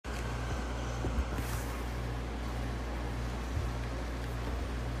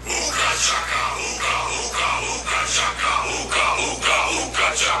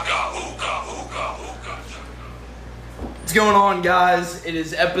What's going on, guys? It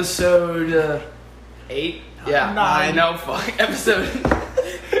is episode 8. Yeah, 9. No, fuck. Episode.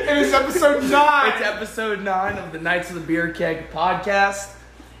 It is episode 9. It's episode 9 of the Knights of the Beer Keg podcast.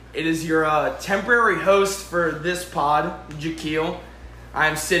 It is your temporary host for this pod, Jaquil.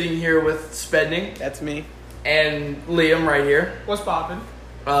 I'm sitting here with Spedning. That's me. And Liam right here. What's poppin'?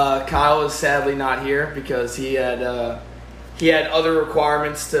 Kyle is sadly not here because he had other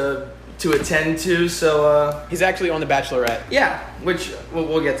requirements to attend to, so he's actually on The Bachelorette. Yeah, which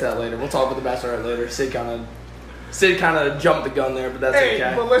we'll get to that later. We'll talk about The Bachelorette later. Sid kind of jumped the gun there, but that's okay.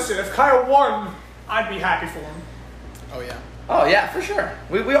 Hey, but listen, if Kyle won, I'd be happy for him. Oh yeah, for sure.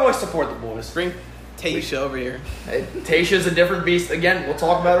 We always support the boys. bring Tasha over here. Hey, Tasha's a different beast. Again, we'll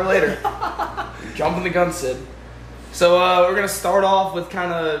talk about her later. Jumping the gun, Sid. So we're gonna start off with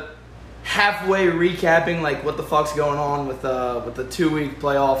kind of halfway recapping like what the fuck's going on with the 2-week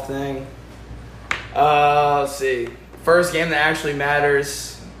playoff thing. Let's see. First game that actually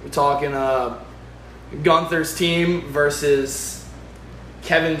matters. We're talking Gunther's team versus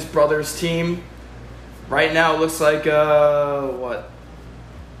Kevin's brother's team. Right now it looks like what?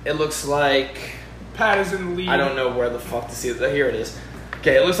 It looks like Pat is in the lead. I don't know where the fuck to see it. Here it is.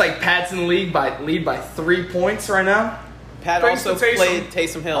 Okay, it looks like Pat's in the lead by 3 points right now. Pat Thanks also to Taysom. played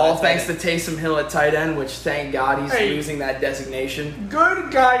Taysom Hill. All thanks to Taysom Hill at tight end, which thank God he's losing that designation.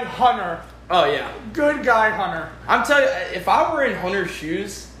 Good guy Hunter. Oh, yeah. Good guy Hunter. I'm telling you, if I were in Hunter's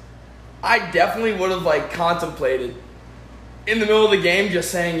shoes, I definitely would have, contemplated in the middle of the game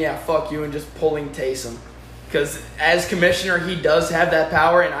just saying, yeah, fuck you, and just pulling Taysom. Because as commissioner, he does have that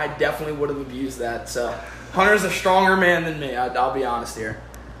power, and I definitely would have abused that. So, Hunter's a stronger man than me, I'll be honest here.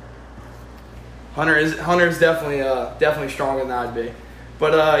 Hunter's definitely stronger than I'd be.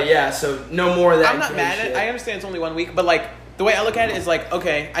 But, yeah, so no more of that. I'm not mad at it. I understand it's only 1 week, but, the way I look at it is,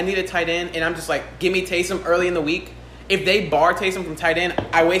 okay, I need a tight end, and I'm just give me Taysom early in the week. If they bar Taysom from tight end,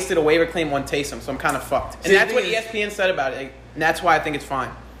 I wasted a waiver claim on Taysom, so I'm kind of fucked. And that's what ESPN said about it, and that's why I think it's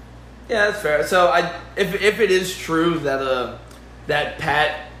fine. Yeah, that's fair. So, if it is true that that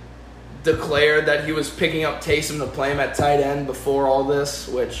Pat declared that he was picking up Taysom to play him at tight end before all this,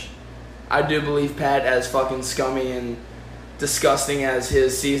 which I do believe Pat, as fucking scummy and disgusting as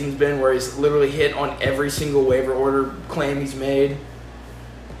his season's been, where he's literally hit on every single waiver order claim he's made.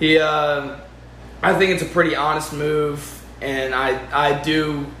 I think it's a pretty honest move, and I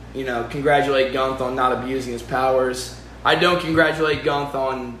do, congratulate Gunth on not abusing his powers. I don't congratulate Gunth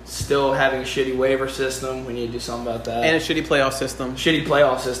on still having a shitty waiver system. We need to do something about that. And a shitty playoff system. Shitty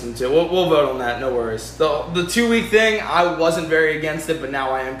playoff system, too. We'll vote on that, no worries. The 2-week thing, I wasn't very against it, but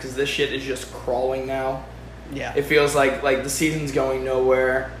now I am, because this shit is just crawling now. Yeah. It feels like the season's going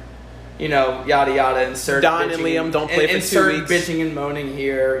nowhere. Yada yada. Insert Don and Liam don't play for 2 weeks. Insert bitching and moaning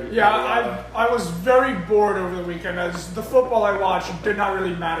here. Yeah, yada, yada. I was very bored over the weekend, as the football I watched did not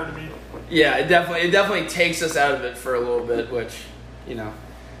really matter to me. Yeah, it definitely takes us out of it for a little bit, which,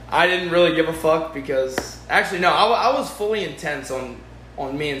 I didn't really give a fuck because... Actually, no, I was fully intense on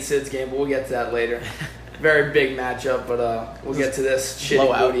me and Sid's game, but we'll get to that later. Very big matchup, but we'll get to this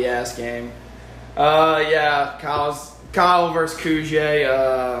shitty booty-ass game. Yeah, Kyle versus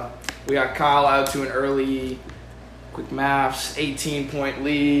Kujay. We got Kyle out to an early, quick maths, 18-point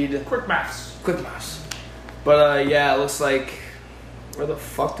lead. Quick maths. But, yeah, it looks like... Where the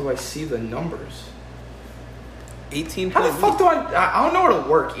fuck do I see the numbers? 18 How the fuck do I don't know where to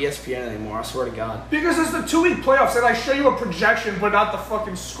work ESPN anymore, I swear to God. Because it's the 2-week playoffs, and I show you a projection, but not the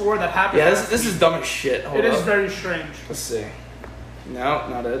fucking score that happened. Yeah, this is dumb as shit. Hold It up. is very strange. Let's see. No,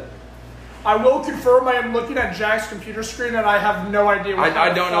 not it. I will confirm I am looking at Jack's computer screen, and I have no idea what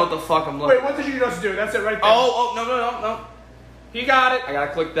I don't know what the fuck I'm looking at. Wait, what did you just do? That's it right there. Oh, no. He got it. I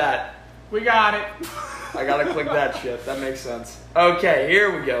gotta click that. We got it. I gotta click that shit. That makes sense. Okay,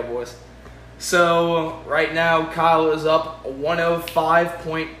 here we go, boys. So, right now, Kyle is up 105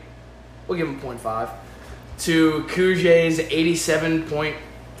 point... We'll give him 0.5. To Kujay's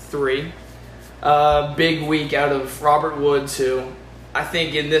 87.3. Big week out of Robert Woods, who I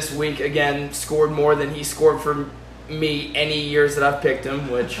think in this week, again, scored more than he scored for me any years that I've picked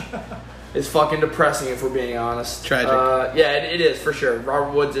him, which is fucking depressing if we're being honest. Tragic. Yeah, it is, for sure.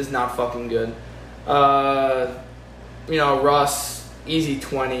 Robert Woods is not fucking good. Russ, easy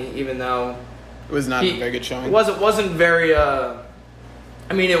 20, even though... It was not a very good showing. It wasn't very...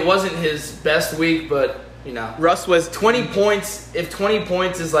 it wasn't his best week, but, Russ was... 20 points... If 20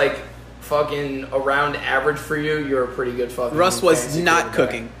 points is, fucking around average for you, you're a pretty good fucking... Russ was not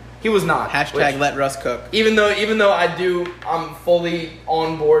cooking. He was not. Hashtag let Russ cook. Even though I'm fully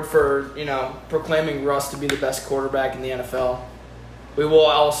on board for, proclaiming Russ to be the best quarterback in the NFL. We will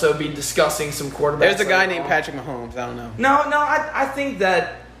also be discussing some quarterbacks. There's a guy later named on. Patrick Mahomes. I don't know. No, I think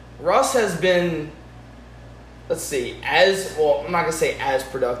that Russ has been, let's see, I'm not gonna say as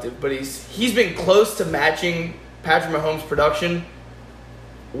productive, but he's been close to matching Patrick Mahomes' production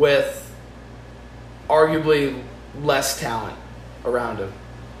with arguably less talent around him.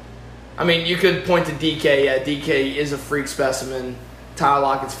 I mean, you could point to DK. Yeah, DK is a freak specimen. Tyler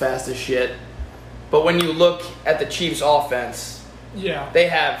Lockett's fast as shit. But when you look at the Chiefs' offense, Yeah. they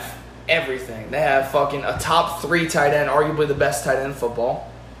have everything. They have fucking a top 3 tight end, arguably the best tight end in football.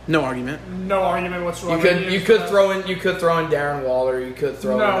 No argument. No argument whatsoever. You could throw in Darren Waller. You could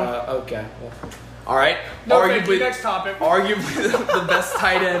throw in okay. Well, all right. No, thank you. Next topic. Arguably the best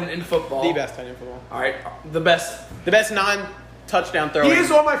tight end in football. The best tight end in football. All right. The best non-touchdown throwing. He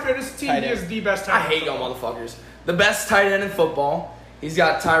is on my fantasy team. Tight He end. is the best tight I end. hate y'all motherfuckers. The best tight end in football. He's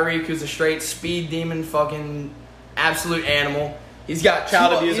got Tyreek, who's a straight speed demon, fucking absolute animal. He's got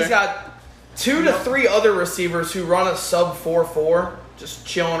Child abuser. He's got 2 to 3 other receivers who run a sub 4.4, just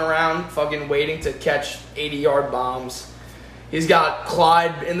chilling around, fucking waiting to catch 80-yard bombs. He's got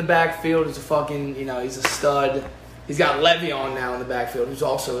Clyde in the backfield, who's a fucking, he's a stud. He's got Le'Veon now in the backfield, who's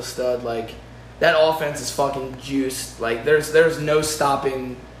also a stud. Like, that offense is fucking juiced. Like, there's no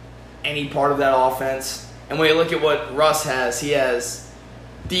stopping any part of that offense. And when you look at what Russ has, he has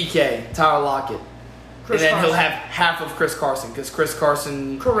DK, Tyler Lockett, and then he'll have half of Chris Carson, because Chris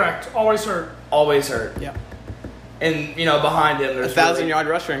Carson Correct. Always hurt. always hurt. Yeah. And, behind him, there's 1,000-yard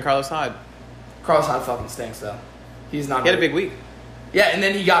rusher in Carlos Hyde. Carlos Hyde fucking stinks, though. He's not He had a good. big week. Yeah, and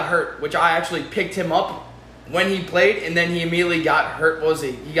then he got hurt, which I actually picked him up when he played, and then he immediately got hurt. What was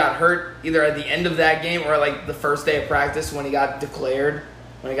he? He got hurt either at the end of that game or like the first day of practice when he got declared.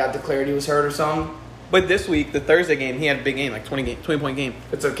 When he got declared he was hurt or something. But this week, the Thursday game, he had a big game, like 20-point game.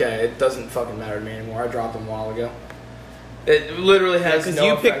 It's okay. It doesn't fucking matter to me anymore. I dropped him a while ago. It literally has Because no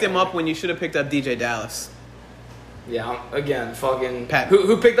you effect picked him on up when you should have picked up DJ Dallas. Yeah, again, fucking Pat.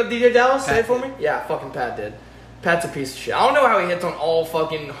 Who picked up DJ Dallas? Say Pat it for did. me. Yeah, fucking Pat did. Pat's a piece of shit. I don't know how he hits on all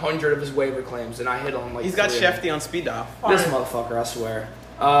fucking 100 of his waiver claims, and I hit on like. He's got 3. Shefty on speed dial. This Alright. motherfucker, I swear.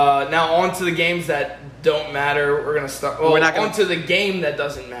 Now on to the games that don't matter. We're gonna start. Well, We're not gonna- on to the game that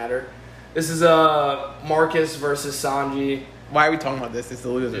doesn't matter. This is Marcus versus Sanji. Why are we talking about this? It's the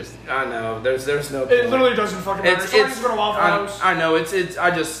losers. I know. There's no. It point. literally doesn't fucking matter. Somebody's going to waffle house. I know. It's. I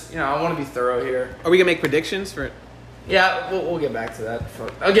just. I want to be thorough here. Are we going to make predictions for it? Yeah, we'll get back to that.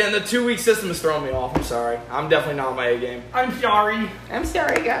 Again, the 2-week system is throwing me off. I'm sorry. I'm definitely not on my A game. I'm sorry. I'm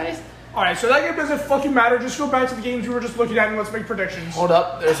sorry, guys. Alright, so that game doesn't fucking matter. Just go back to the games we were just looking at and let's make predictions. Hold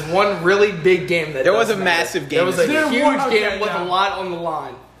up. There's one really big game that There was doesn't a matter. massive game There was a this week. huge There was- game okay, with yeah. a lot on the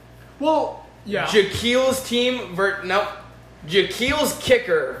line. Well, yeah. Jaquiel's team Jaquiel's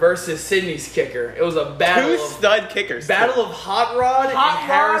kicker versus Sydney's kicker. It was a Two battle stud kickers. of Hot Rod and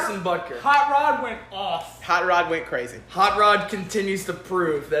Harrison Butker. Hot Rod went off. Hot Rod went crazy. Hot Rod continues to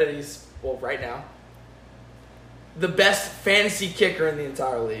prove that he's, right now, the best fantasy kicker in the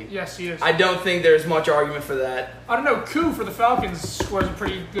entire league. Yes, he is. I don't think there's much argument for that. I don't know. Koo for the Falcons scores a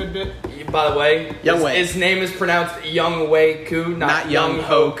pretty good bit. By the way, Young Wei. his name is pronounced Young Wei Koo, not Young Young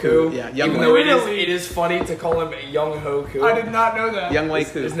Ho Ho Koo. Yeah, Young Even Wei. though Really? it is funny to call him Young Ho Koo. I did not know that. Young Wei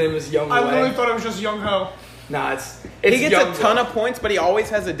His Koo. name is Young I Wei. literally thought it was just Young Ho. Nah, it's He gets Young a ton Wei. of points, but he always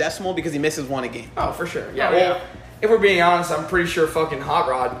has a decimal because he misses one a game. Oh, for sure. Yeah. Oh, Well, yeah. if we're being honest, I'm pretty sure fucking Hot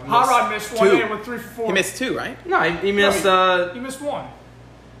Rod. Hot Rod missed one two. and with 3 for 4. He missed 2, right? No, he missed. He missed one.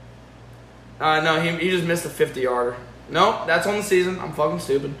 No, he just missed a 50-yarder. No, that's on the season. I'm fucking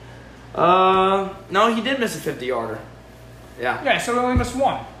stupid. No, he did miss a 50-yarder. Yeah. Yeah, so he only missed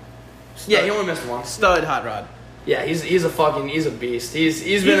one. Yeah, he only missed one. Stud Hot Rod. Yeah, he's a beast.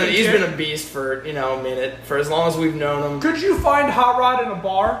 He's been a beast for a minute, for as long as we've known him. Could you find Hot Rod in a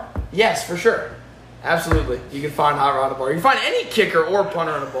bar? Yes, for sure. Absolutely. You can find Hot Rod in a bar. You can find any kicker or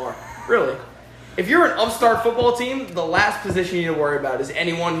punter in a bar. Really. If you're an upstart football team, the last position you need to worry about is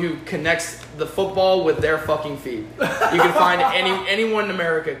anyone who connects the football with their fucking feet. You can find anyone in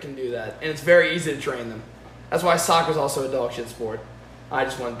America can do that, and it's very easy to train them. That's why soccer's also a dog shit sport. I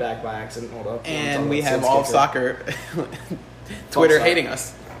just went back by accident. Hold up. And we have Sid's all of kicker. soccer Twitter soccer. hating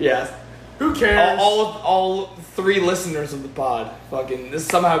us. Yeah. Who cares? All 3 listeners of the pod. Fucking, this is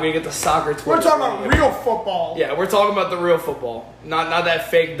somehow gonna get the soccer Twitter. We're talking about real football. Yeah, we're talking about the real football, not that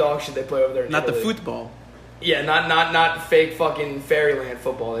fake dog shit they play over there. In Not the Italy. football. Yeah, not fake fucking fairyland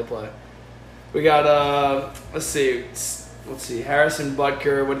football they play. We got let's see, Harrison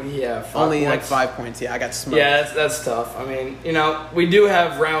Butker. What did he have? 5 Only like points? 5 points. Yeah, I got smoked. Yeah, that's tough. I mean, we do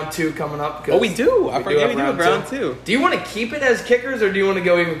have round 2 coming up. Oh, we do. I forget we do have round two. Do you want to keep it as kickers, or do you want to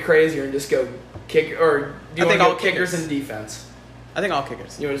go even crazier and just go kick, or do you I want think to go all kickers kickers. and defense? I think all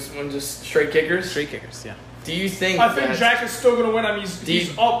kickers. You want just straight kickers? Straight kickers, yeah. Do you think? I think Jack is still going to win. I mean,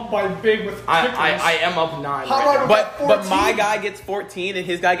 he's up by big with kickers. I am up 9. How about But my guy gets 14 and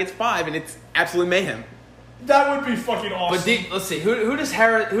his guy gets 5, and it's absolute mayhem. That would be fucking awesome. But let's see. Who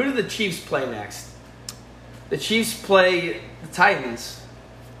do the Chiefs play next? The Chiefs play the Titans.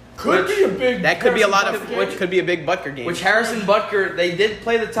 Could be a big. That could be a lot of. Butker Which game. could be a big Butker game. Which Harrison Butker, they did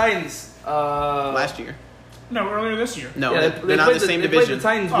play the Titans last year. No, earlier this year. No, Yeah, they're not in the same division. They played the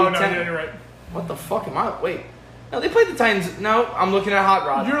Titans Oh week no, 10. yeah, you're right. What the fuck am I? Wait. No, they played the Titans. No, I'm looking at Hot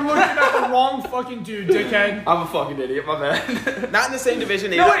Rod. You're looking at the wrong fucking dude, dickhead. I'm a fucking idiot. My bad. Not in the same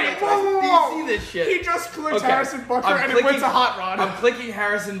division. They No, don't wait, get- whoa. Do you see this shit? He just clicked Okay. Harrison Butker I'm and it clicking- went to Hot Rod. I'm clicking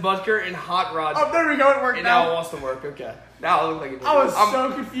Harrison Butker and Hot Rod. Oh, there we go. It worked And now it now. wants to work. Okay. Now I look like an idiot. I was I'm,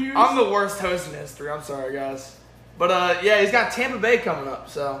 so confused. I'm the worst host in history. I'm sorry, guys. But yeah, he's got Tampa Bay coming up.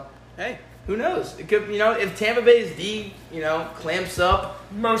 So Hey, who knows? It could, if Tampa Bay's D, clamps up.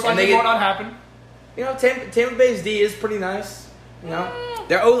 Most and they likely get- will not happen. Tampa Bay's D is pretty nice.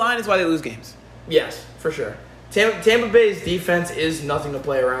 their O line is why they lose games. Yes, for sure. Tampa Bay's defense is nothing to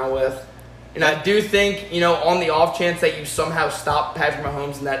play around with. And I do think, on the off chance that you somehow stop Patrick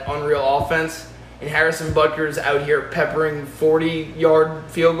Mahomes in that unreal offense, and Harrison Butker's out here peppering 40-yard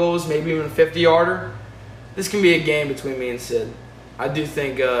field goals, maybe even a 50-yarder, this can be a game between me and Sid. I do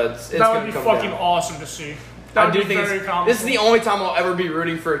think it's That going would to be come fucking down. awesome to see. That I would do be think very comical. this is the only time I'll ever be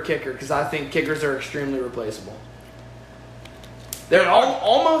rooting for a kicker because I think kickers are extremely replaceable. They're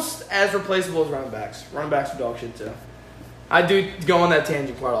almost as replaceable as running backs. Running backs are dog shit too. I do go on that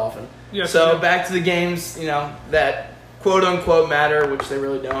tangent quite often. Yes, so you do. back to the games, that quote unquote matter, which they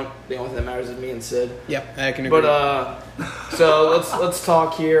really don't. The only thing that matters is me and Sid. Yep, I can agree. But so let's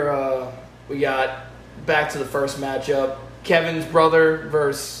talk here. We got back to the first matchup. Kevin's brother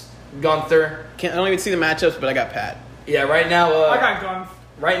versus Gunther. I don't even see the matchups, but I got Pat. Yeah, right now. I got guns.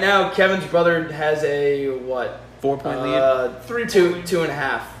 Right now, Kevin's brother has a 4-point lead. 3 two, point lead.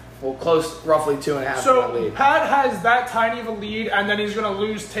 2.5. Well, close, roughly 2.5 So point lead. Pat has that tiny of a lead, and then he's going to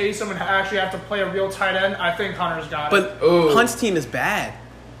lose Taysom and actually have to play a real tight end. I think Hunter's got it. But Ooh. Hunt's team is bad.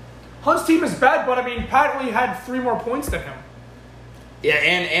 Hunt's team is bad, but I mean, Pat only had 3 more points than him. Yeah,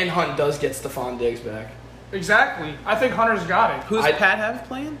 and Hunt does get Stephon Diggs back. Exactly. I think Hunter's got it. Who's Pat have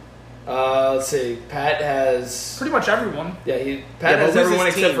playing? Let's see. Pat has. Pretty much everyone. Yeah, Pat Yeah, but has who's everyone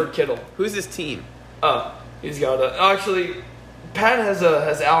his except team? for Kittle. Who's this team? Oh, he's got a. Actually, Pat has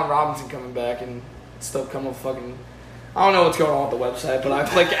Allen Robinson coming back and still come with fucking. I don't know what's going on with the website, but I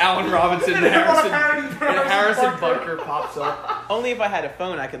click Allen Robinson and Harrison Butker pops up. Only if I had a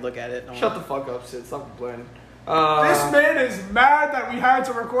phone I could look at it. Shut the fuck up, Sid. Stop complaining. This man is mad that we had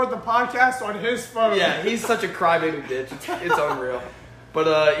to record the podcast on his phone. Yeah, he's such a crybaby bitch. It's unreal. But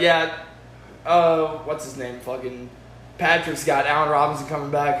what's his name? Fucking Patrick's got Allen Robinson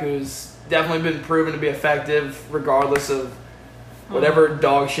coming back, who's definitely been proven to be effective, regardless of whatever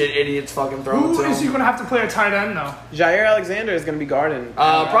dog shit idiots fucking throw Who to is he him. going to have to play a tight end, though? Jair Alexander is going to be guarding.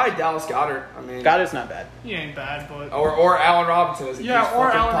 Probably Dallas Goedert. I mean, Goddard's not bad. He ain't bad, but... or Allen Robinson. As he Yeah, keeps or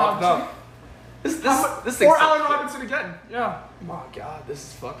fucking Allen popping Robinson. up. This thing's or so Allen shit. Robinson again. Yeah. My God, this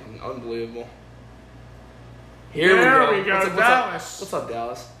is fucking unbelievable. There we go, What's up, Dallas. What's up,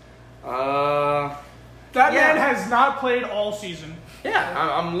 Dallas? That Yeah. man has not played all season. Yeah,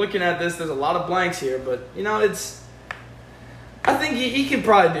 I'm looking at this. There's a lot of blanks here, but it's. I think he could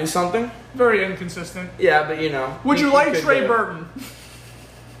probably do something. Very inconsistent. Yeah, but Would he- you he like could Trey do it. Burton?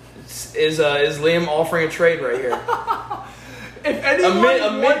 Is Liam offering a trade right here? If a anyone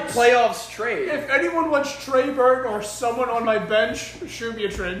mid wants, playoffs trade. if anyone wants Trey Burton or someone on my bench, shoot me a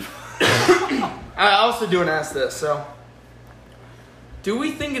trade. I also do want to ask this. So, do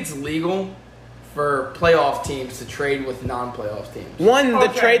we think it's legal for playoff teams to trade with non-playoff teams? The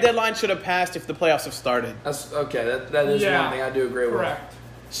Okay. trade deadline should have passed if the playoffs have started. That's okay. That is Yeah. one thing I do agree Correct.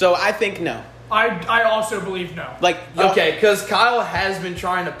 So I think no. I also believe no. Like, with. Okay, because Kyle has been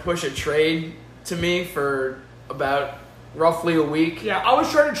trying to push a trade to me for about roughly a week. Yeah, I was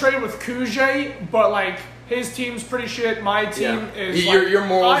trying to trade with Kujay, but like his team's pretty shit. My team is Your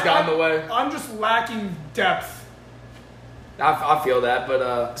morals got in the way. I'm just lacking depth. I feel that,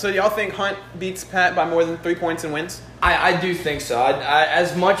 but So y'all think Hunt beats Pat by more than 3 points and wins? I do think so. I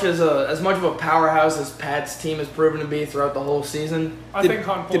as much of a powerhouse as Pat's team has proven to be throughout the whole season. I Did- think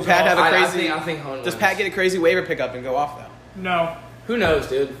Hunt did pulls Pat it have off. a crazy- I think Hunt Does wins. Pat get a crazy waiver pickup and go off though? No, Who knows,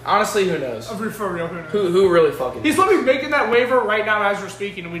 dude? Honestly, who knows? for real, who knows? Who really fucking? He's literally making that waiver right now as we're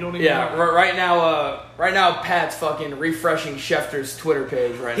speaking, and we don't even Yeah, know. right now, Pat's fucking refreshing Schefter's Twitter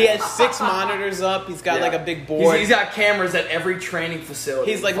page right He now. has 6 monitors up. He's got Yeah. like a big board. He's got cameras at every training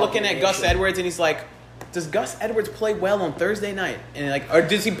facility. He's like Fucking looking at doing Gus shit. Edwards and he's like, does Gus Edwards play well on Thursday night? And like, or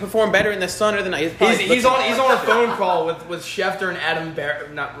does he perform better in the sun or the night? He's on a phone call with Schefter and Adam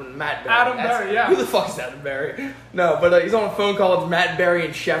Barry, not Matt Barry. Adam Barry, yeah. Who the fuck is Adam Barry? No, but he's on a phone call with Matt Barry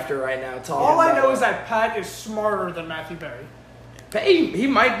and Schefter right now talking. All I know is that Pat is smarter than Matthew Barry. He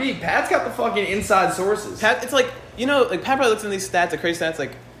might be. Pat's got the fucking inside sources. Pat, it's like, you know, like Pat probably looks in these stats, the crazy stats,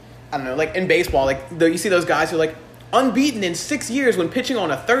 like, I don't know, like in baseball, like you see those guys who are like unbeaten in 6 years when pitching on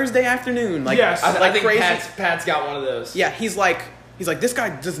a Thursday afternoon. Like, yes, I think crazy. Pat's got one of those. Yeah, he's like this guy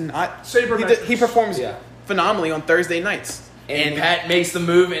does not. He performs phenomenally on Thursday nights. And Pat makes the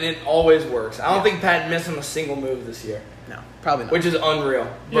move, and it always works. I don't think Pat missed on a single move this year. No, probably not. Which is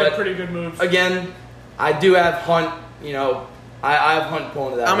unreal. But pretty good moves. Again, I do have Hunt, you know, I have Hunt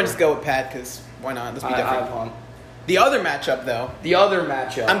pulling to that. I'm going to just go with Pat because why not? Let's be different. I have Hunt. The other matchup, though.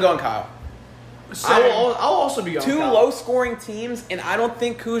 I'm going Kyle. I'll also be going Two Kyle. low-scoring teams, and I don't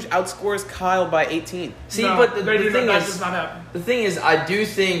think Kuj outscores Kyle by 18. See, no, but the that thing does not happen. The thing is, I do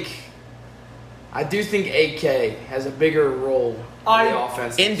think AK has a bigger role in the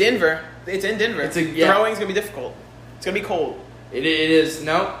offense. In Denver. It's in Denver. Throwing's going to be difficult. It's going to be cold. It is.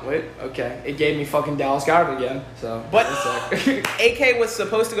 No, wait, okay. It gave me fucking Dallas Goedert again. So, but AK was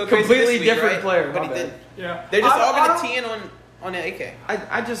supposed to go crazy completely this week, different right? player, but he didn't. Yeah, they're just all going to tee in on AK.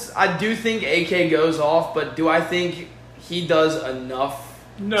 I do think AK goes off, but do I think he does enough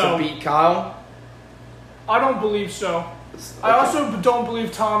to beat Kyle? I don't believe so. Okay. I also don't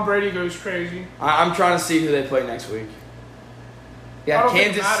believe Tom Brady goes crazy. I'm trying to see who they play next week. Yeah,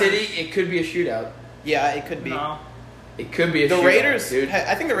 Kansas City. It could be a shootout. Yeah, it could be. No. It could be a shootout, Raiders, dude.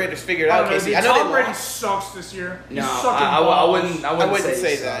 I think the Raiders figured out Casey. I know Tom Brady sucks this year. No, I wouldn't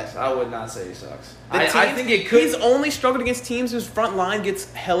say that. I would not say he sucks. I think it could. He's only struggled against teams whose front line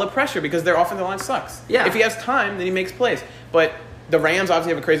gets hella pressure because their offensive line sucks. Yeah. If he has time, then he makes plays. But the Rams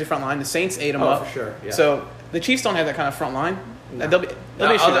obviously have a crazy front line. The Saints ate them up. For sure. Yeah. So the Chiefs don't have that kind of front line. No. They'll be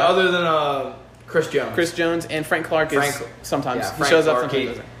other than Chris Jones. Chris Jones and Frank Clark sometimes he Frank shows Clark, up. Sometimes he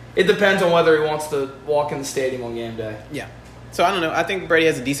doesn't. It depends on whether he wants to walk in the stadium on game day. Yeah. So I don't know. I think Brady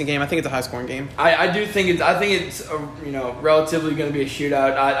has a decent game. I think it's a high scoring game. I do think it's relatively going to be a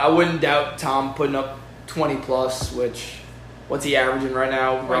shootout. I wouldn't doubt Tom putting up 20 plus, which what's he averaging right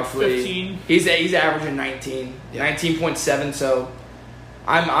now? Like roughly 15. He's averaging 19, 19.7. So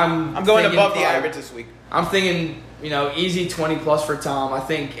I'm going above the average this week. I'm thinking easy 20 plus for Tom. I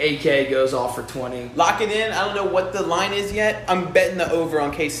think AK goes off for 20. Lock it in. I don't know what the line is yet. I'm betting the over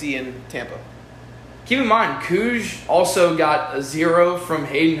on KC and Tampa. Keep in mind, Kuj also got a 0 from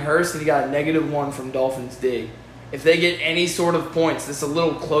Hayden Hurst, and he got a -1 from Dolphins D. If they get any sort of points, this is a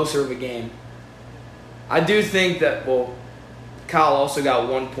little closer of a game. I do think that, Kyle also got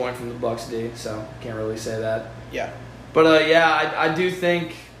 1 point from the Bucs D, so can't really say that. Yeah. But, I do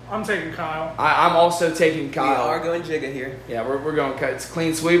think... I'm taking Kyle. I'm also taking Kyle. We are going Jigga here. Yeah, we're going... It's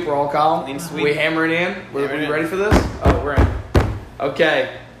clean sweep. We're all Kyle. Clean sweep. We hammer it in. We ready for this? Oh, we're in.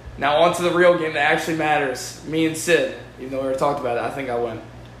 Okay. Now on to the real game that actually matters. Me and Sid. Even though we already talked about it, I think I win.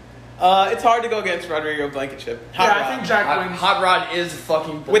 It's hard to go against Rodrigo Blankenship. I think Jack wins. Hot Rod is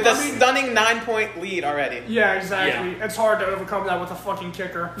fucking... With a stunning 9-point lead already. Yeah, exactly. Yeah. It's hard to overcome that with a fucking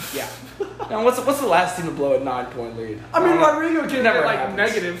kicker. Yeah. Now, what's the last team to blow a 9-point lead? I mean, Rodrigo can never get, happens.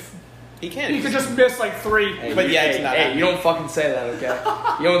 negative. He can. He could just miss, 3. Hey, But yeah, it's not happening. you don't fucking say that,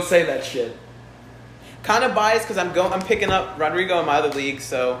 okay? You don't say that shit. Kind of biased because I'm picking up Rodrigo in my other league,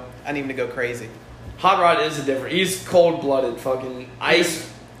 so I need him to go crazy. Hot Rod is a different... He's cold-blooded. Fucking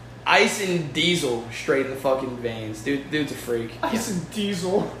ice and diesel straight in the fucking veins. Dude's a freak. Ice and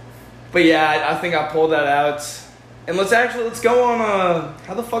diesel. But yeah, I think I pulled that out. And let's go on...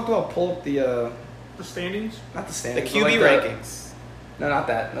 how the fuck do I pull up the... The standings? Not the The standings. QB rankings. No, not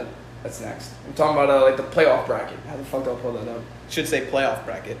that. No, that's next. I'm talking about the playoff bracket. How the fuck do I pull that up? Should say playoff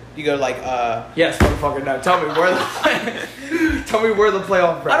bracket. You go Yes, motherfucker. No, tell me where the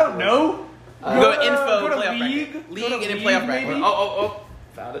playoff bracket. I don't know. go info go to playoff league. bracket. Go League to and then league, playoff bracket. maybe? Oh,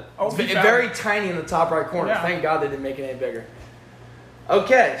 found it. Oh, It's we found very it. tiny in the top right corner. Yeah. Thank God they didn't make it any bigger.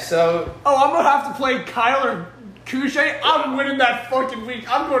 Okay, so Oh, I'm going to have to play Kyler Couche. I'm winning that fucking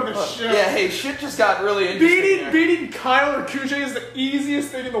week. I'm going to the ship. yeah, hey, shit just got really interesting. Beating Kyler Couche is the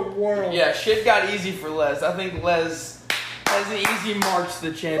easiest thing in the world. Yeah, shit got easy for Les. I think Les has an easy march to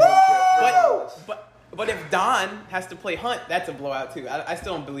the championship. But if Don has to play Hunt, that's a blowout too. I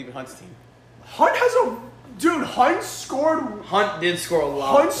still don't believe in Hunt's team. Hunt scored. Hunt did score a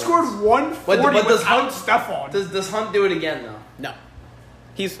lot. Hunt scored 140 But does without Hunt- Stephon. Does Hunt do it again though? No.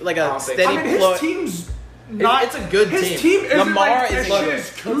 He's like I a don't think steady I mean, flow. his team's not. It's a good his team. team isn't Lamar as is shit good. as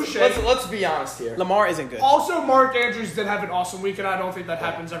Couche. Let's be honest here. Lamar isn't good. Also, Mark Andrews did have an awesome week, and I don't think that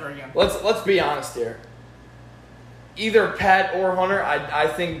happens ever again. Let's be honest here. either Pat or Hunter, I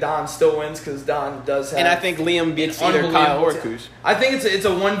think Don still wins because Don does have. And I think Liam beats either Kyle or Kuz. I think it's a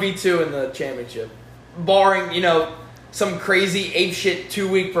 1v2 in the championship, barring some crazy apeshit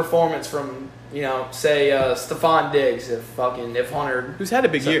 2-week performance from say Stephon Diggs if Hunter, who's had a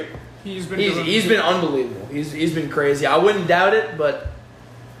big year. He's been unbelievable. He's been crazy. I wouldn't doubt it, but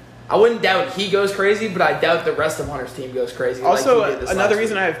I wouldn't doubt he goes crazy, but I doubt the rest of Hunter's team goes crazy. Also, another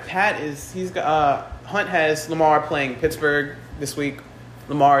reason I have Pat is Hunt has Lamar playing Pittsburgh this week.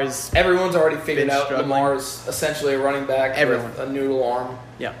 Everyone's already figured out struggling. Lamar's essentially a running back with a noodle arm.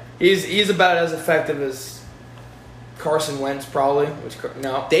 Yeah, he's about as effective as Carson Wentz probably.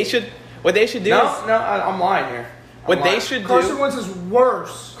 What they should do. I'm lying here. Carson Wentz is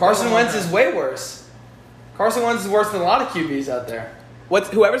worse. Carson Wentz is way worse. Carson Wentz is worse than a lot of QBs out there.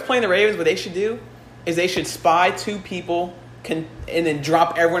 Whoever's playing the Ravens, what they should do is they should spy 2 people and then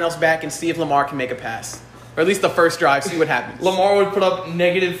drop everyone else back and see if Lamar can make a pass. Or at least the first drive, see what happens. Lamar would put up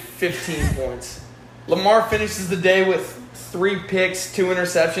negative 15 points. Lamar finishes the day with 3 picks, 2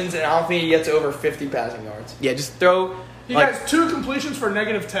 interceptions, and I don't think he gets over 50 passing yards. Yeah, just throw... He has 2 completions for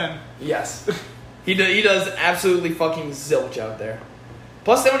negative 10. Yes. He does absolutely fucking zilch out there.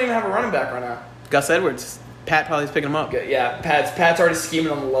 Plus, they don't even have a running back right now. Gus Edwards. Pat probably is picking him up. Yeah, Pat's already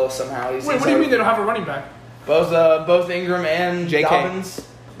scheming on the low somehow. Wait, what do you mean they don't have a running back? Both Ingram and JK. Dobbins,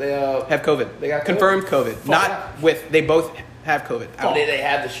 they have COVID. They got confirmed COVID. They both have COVID. They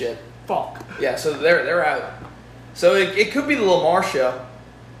have the shit. Fuck. Yeah, so they're out. So it could be the Lamar show.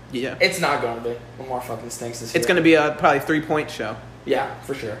 Yeah. It's not going to be. Lamar fucking stinks this year. It's going to be a probably 3-point show. Yeah,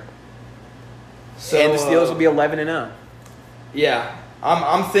 for sure. So, and the Steelers will be 11-0. Yeah.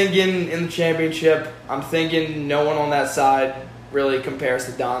 I'm thinking in the championship, I'm thinking no one on that side really compares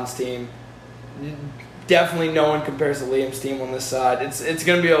to Don's team. Definitely no one compares to Liam's team on this side. It's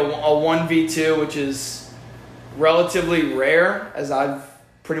going to be a 1v2, which is relatively rare, as I've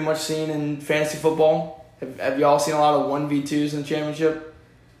pretty much seen in fantasy football. Have y'all seen a lot of 1v2s in the championship?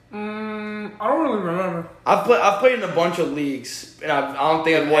 I don't really remember. I've played in a bunch of leagues, and I don't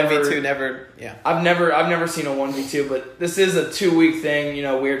think I've 1v2 never. Yeah. I've never seen a 1v2, but this is a 2-week thing.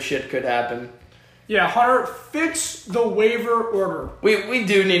 Weird shit could happen. Yeah, Hunter, fix the waiver order. We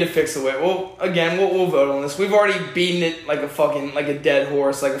do need to fix the waiver. Well, again, we'll vote on this. We've already beaten it like a dead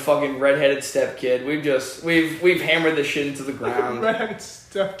horse, like a fucking redheaded step kid. We've hammered this shit into the ground. Redheaded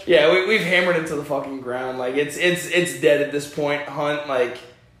step kid. Yeah, we've hammered into the fucking ground. Like it's dead at this point, Hunt. Like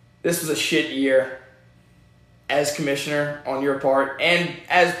this was a shit year as commissioner on your part, and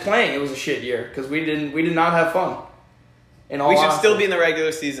as playing, it was a shit year because we did not have fun. We should still be in the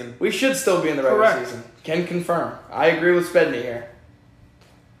regular season. We should still be in the regular season. Can confirm. I agree with Spedney here.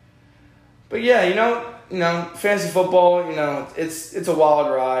 But yeah, fantasy football, it's a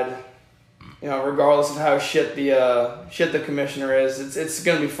wild ride. Regardless of how shit the commissioner is, it's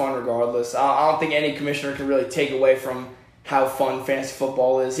gonna be fun regardless. I don't think any commissioner can really take away from how fun fantasy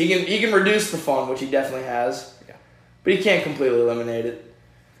football is. He can reduce the fun, which he definitely has. Yeah. But he can't completely eliminate it.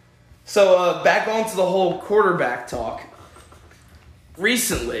 So back onto the whole quarterback talk.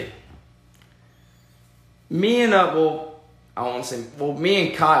 Recently, me and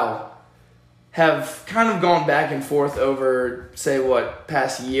Kyle have kind of gone back and forth over,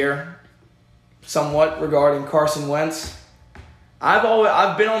 past year, somewhat regarding Carson Wentz.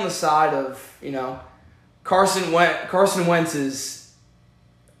 I've been on the side of, Carson Wentz is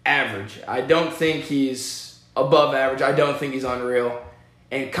average. I don't think he's above average. I don't think he's unreal.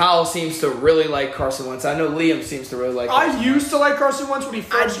 And Kyle seems to really like Carson Wentz. I know Liam seems to really like Carson Wentz. I used to like Carson Wentz when he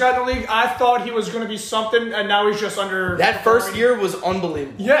first got in the league. I thought he was going to be something, and now he's just under... That first year was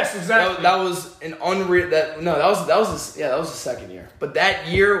unbelievable. Yes, exactly. That was an unreal... That was the second year. But that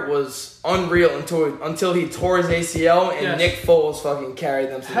year was unreal until he tore his ACL and Nick Foles fucking carried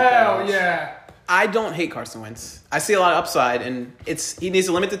them to the playoffs. Hell yeah. I don't hate Carson Wentz. I see a lot of upside, and he needs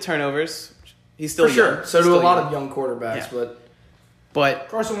to limit the turnovers. He's still For sure. young. So do a lot of young quarterbacks, But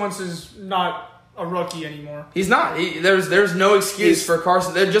Carson Wentz is not a rookie anymore. He's not. There's no excuse for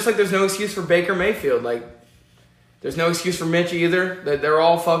Carson. Just like there's no excuse for Baker Mayfield. Like, there's no excuse for Mitch either. They're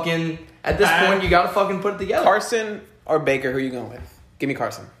all fucking... At this point, you got to fucking put it together. Carson or Baker, who are you going with? Give me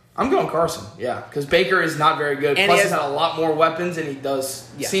Carson. I'm going Carson, yeah. Because Baker is not very good. And Plus, he's had a lot more weapons, and he does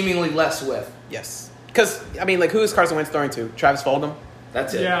seemingly less with. Yes. Because, who is Carson Wentz throwing to? Travis Fulgham?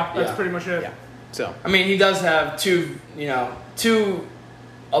 That's it. Yeah, that's pretty much it. Yeah. So, he does have two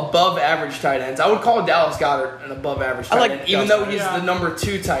above average tight ends. I would call Dallas Goedert an above average tight end, even though he's the number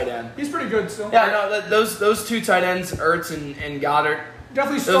 2 tight end. He's pretty good still. Yeah, no, those 2 tight ends, Ertz and Goddard,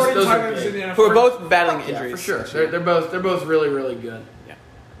 definitely starting tight ends in the NFL. Who are both battling injuries. Yeah, for sure. They're both really, really good. Yeah.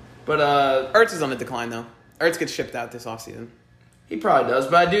 But Ertz is on the decline though. Ertz gets shipped out this offseason. He probably does,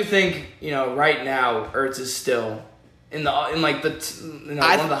 but I do think right now Ertz is still one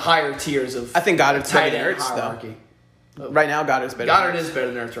of the higher tiers of. I think Goddard's tight better than end Ertz hierarchy. though. Right now, Goddard's better. Goddard is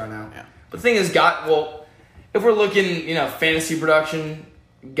better than Ertz right now. Yeah. But the thing is, if we're looking, fantasy production,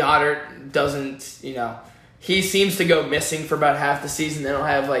 Goddard doesn't, he seems to go missing for about half the season. They don't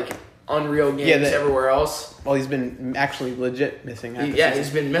have unreal games everywhere else. Well, he's been actually legit missing. He's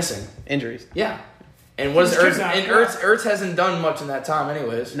been missing Injuries. Yeah. And what is Ertz? And Ertz hasn't done much in that time,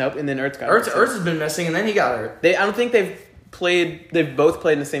 anyways. Nope. And then Ertz got hurt. Ertz has been missing, and then he got hurt. I don't think they've played. They've both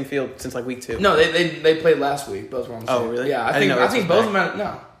played in the same field since week 2. No, they played last week. That's what I'm saying. Oh, really? Yeah, I think both of them.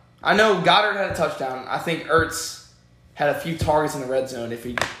 No, I know Goddard had a touchdown. I think Ertz had a few targets in the red zone.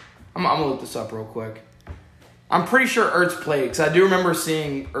 I'm gonna look this up real quick. I'm pretty sure Ertz played because I do remember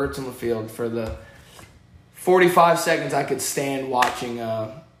seeing Ertz on the field for the 45 seconds I could stand watching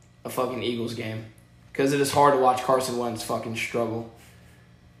a fucking Eagles game. Because it is hard to watch Carson Wentz fucking struggle.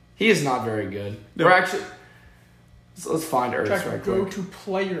 He is not very good. No. We're actually... Let's find Ertz right quick. Go to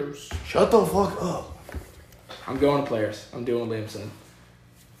players. Shut the fuck up. I'm going to players. I'm doing what Liam said.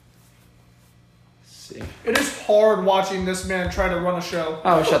 Let's see. It is hard watching this man try to run a show.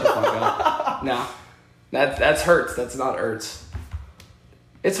 Oh, shut the fuck up. Nah. That's Hurts. That's not Ertz.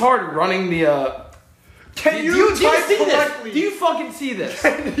 It's hard running the... Can you type see correctly? this? Do you fucking see this?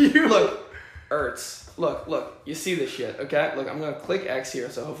 Can you... Look. Ertz. Look. You see this shit, okay? Look, I'm going to click X here,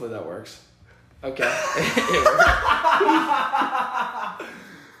 so hopefully that works. Okay. It worked.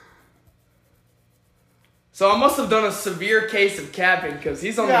 So I must have done a severe case of capping because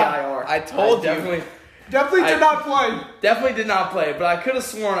he's on the IR. I told you. Definitely did not play. Definitely did not play, but I could have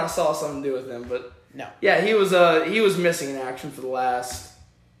sworn I saw something to do with him. But no. Yeah, he was missing in action for the last.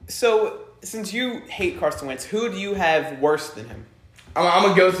 So since you hate Carson Wentz, who do you have worse than him? I'm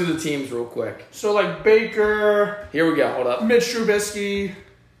gonna go through the teams real quick. So Baker. Here we go. Hold up. Mitch Trubisky.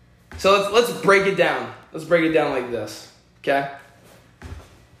 So let's break it down. Let's break it down like this. Okay.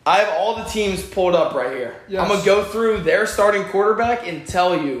 I have all the teams pulled up right here. Yes. I'm gonna go through their starting quarterback and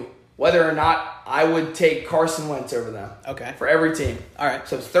tell you whether or not I would take Carson Wentz over them. Okay. For every team. All right.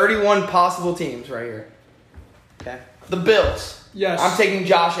 So 31 possible teams right here. Okay. The Bills. Yes. I'm taking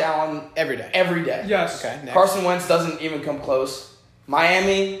Josh Allen Every day. every day. Yes. Okay. Next. Carson Wentz doesn't even come close.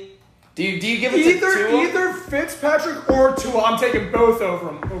 Miami. Do you give it to Tua? Either Fitzpatrick or Tua. I'm taking both over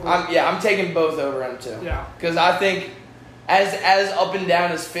him. I'm taking both over him too. Yeah. Because I think as up and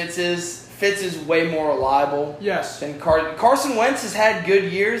down as Fitz is way more reliable. Yes. Than Carson Wentz has had good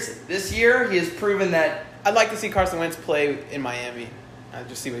years. This year he has proven that. I'd like to see Carson Wentz play in Miami.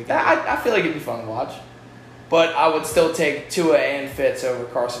 Just see what he can do. I feel like it'd be fun to watch. But I would still take Tua and Fitz over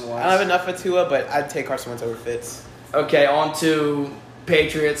Carson Wentz. I don't have enough for Tua, but I'd take Carson Wentz over Fitz. Okay, on to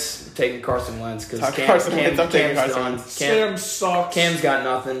Patriots. Taking Carson Wentz because I'm taking Carson Wentz. Sam sucks. Cam's got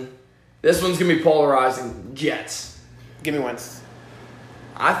nothing. This one's gonna be polarizing. Jets. Give me Wentz.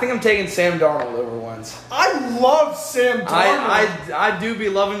 I think I'm taking Sam Darnold over Wentz. I love Sam Darnold. I do be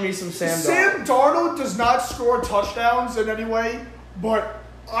loving me some Sam Darnold. Sam Darnold does not score touchdowns in any way, but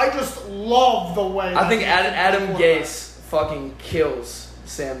I just love the way. I think Adam Gase fucking kills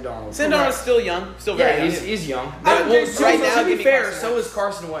Sam Darnold. Sam Darnold's still young. Still very young. He's young. Right now, to be fair, so is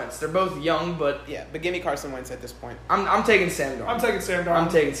Carson Wentz. They're both young, but yeah. But give me Carson Wentz at this point. I'm taking Sam Darnold. I'm taking Sam Darnold. I'm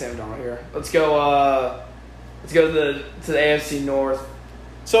taking Sam Darnold here. Let's go. Let's go to the AFC North,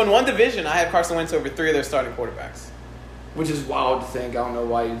 So in one division, I have Carson Wentz over 3 of their starting quarterbacks. which is wild to think. I don't know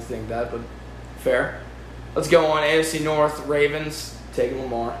why you'd think that, but fair. Let's go on AFC North. Ravens taking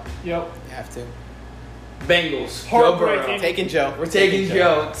Lamar. Yep. You have to. Bengals. Joe Burrow. Heartbreaking. Taking Joe. We're taking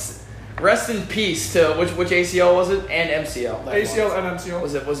Joe. Rest in peace to which ACL was it and MCL? ACL and MCL.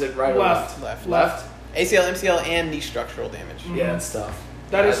 Was it right Left. or left? Left. ACL, MCL, and knee structural damage. Yeah, it's tough.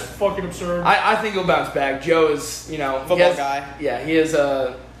 That is fucking absurd. I think he'll bounce back. Joe is, Football guy. Yeah, he has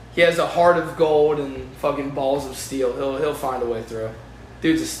a heart of gold and fucking balls of steel. He'll find a way through.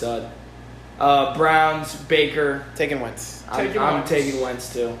 Dude's a stud. Browns, Baker. Taking Wentz. I'm taking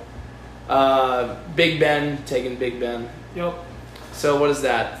Wentz too. Big Ben, taking Big Ben. Yep. So what is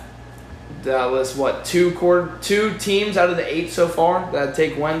that? Dallas, what? Two teams out of the 8 so far that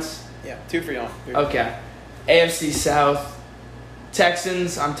take Wentz? Yeah, 2 for y'all. Okay. AFC South.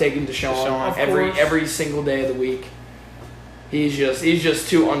 Texans, I'm taking Deshaun every single day of the week. He's just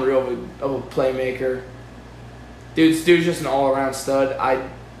too unreal of a playmaker. Dude's just an all around stud.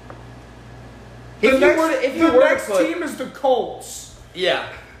 The next team is the Colts.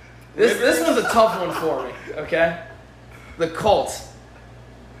 Yeah. This one's a tough one for me, okay? The Colts.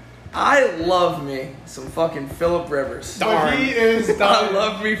 I love me some fucking Phillip Rivers. But he is I done.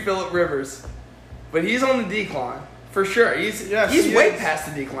 love me Phillip Rivers. but he's on the decline for sure. He's way past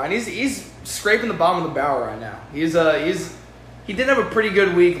the decline. He's scraping the bottom of the barrel right now. He did have a pretty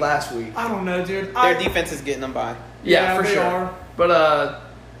good week last week. I don't know, dude. Their defense is getting them by. Yeah, for they sure. are. But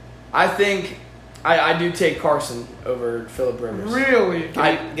I think I do take Carson over Phillip Rivers. Really?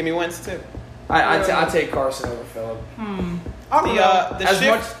 Give me Wentz too. I take Carson over Phillip. I don't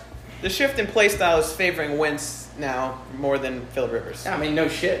know. The shift in play style is favoring Wentz now more than Phillip Rivers. I mean, no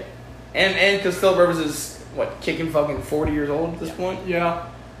shit. And because Phillip Rivers is, kicking fucking 40 years old at this point? Yeah.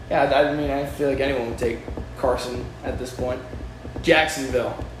 Yeah, I mean, I feel like anyone would take Carson at this point.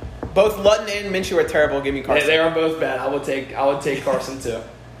 Jacksonville. Both Lutton and Minshew are terrible. Give me Carson. They are both bad. I would take Carson too.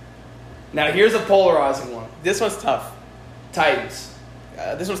 Now, here's a polarizing one. This one's tough. Titans.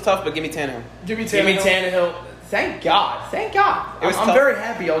 This one's tough, but give me Tannehill. Give me Tannehill. Thank God. I'm very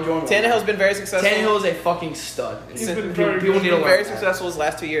happy y'all joined me. Tannehill's been very successful. Tannehill is a fucking stud. He's been very successful his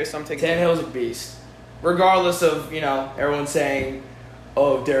last 2 years, so I'm taking Tannehill's a beast. Regardless of, everyone saying,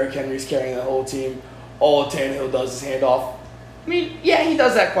 oh, Derrick Henry's carrying the whole team. All Tannehill does is hand off. I mean, yeah, he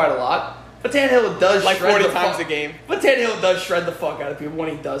does that quite a lot. But Tannehill does like shred 40 the times fuck. a game. But Tannehill does shred the fuck out of people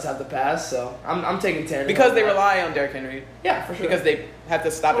when he does have the pass. So I'm taking Tannehill. Because they rely on Derrick Henry. Yeah, for sure. Because they have to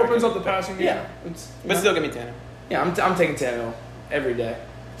stop Derrick Opens Henry. up the passing game. Yeah. But still give me Tannehill. Yeah, I'm taking Tannehill every day.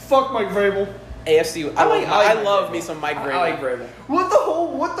 Fuck Mike Vrabel. AFC. I love me some Mike Vrabel. I like Vrabel.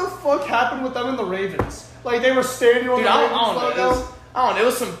 What the fuck happened with them and the Ravens? Like, they were standing on Dude, the I Ravens don't know. logo. It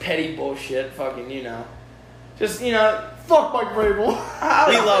was some petty bullshit. Fucking, Just, Fuck Mike Vrabel.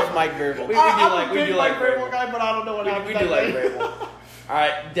 We love Mike Vrabel. I'm a big Mike Vrabel guy, but I don't know what happened. We do like Vrabel. All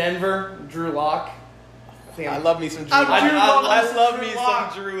right, Denver, Drew Lock. I love me some Drew I Lock. love I Drew love Lock. me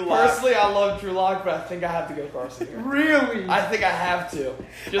some Drew Lock. Personally, I love Drew Lock, but I think I have to go Carson here. Really? I think I have to.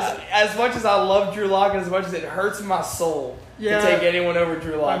 Just as much as I love Drew Lock, and as much as it hurts my soul to take anyone over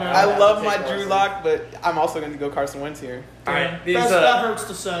Drew Lock. I love my Drew Lock, but I'm also going to go Carson Wentz here. All right, that hurts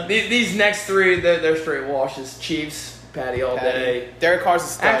to say. These next three, they're straight washes. Chiefs, Patty all day. Derek Carr's a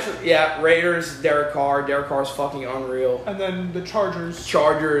stud. Actually, yeah, Raiders, Derek Carr. Derek Carr's fucking unreal. And then the Chargers.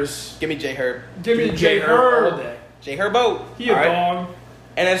 Give me J Herb. Give me J Herb all day. J Herbo. He a dog.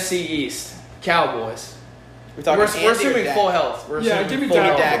 NFC East, Cowboys. We're assuming full health. Give me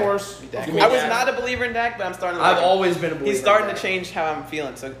Dak, of course. I was not a believer in Dak, but I'm starting to I've always been a believer. He's starting to change how I'm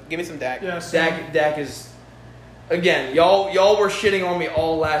feeling, so give me some Dak. Yes. Dak is... Again, y'all were shitting on me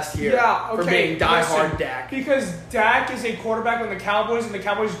all last year for being diehard Dak. Because Dak is a quarterback on the Cowboys, and the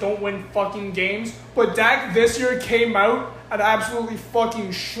Cowboys don't win fucking games. But Dak this year came out and absolutely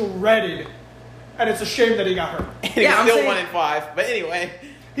fucking shredded. And it's a shame that he got hurt. And he's still 1-5, but anyway.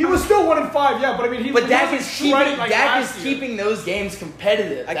 He was still 1-5, yeah, but I mean, Dak is keeping those games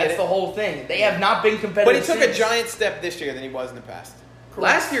competitive. That's the whole thing. They have not been competitive. But he took a giant step this year than he was in the past.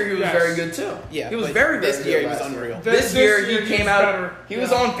 Last year he was very good too. Yeah, he was very good. This year he was unreal. This year he came out. He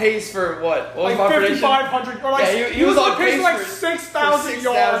was on pace for what? What was my prediction? 5,500. Or like, he was on pace for like 6,000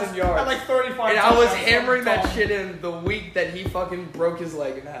 yards at like 35. And I was hammering that shit in the week that he fucking broke his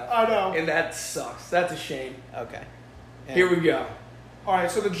leg in half. I know. And that sucks. That's a shame. Okay. Yeah. Here we go. All right,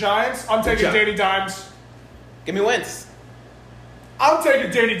 so the Giants. I'm taking Danny Dimes. Give me Wentz. I'm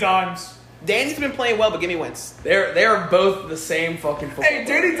taking Danny Dimes. Danny's been playing well, but give me Wentz. They are both the same fucking football. Hey,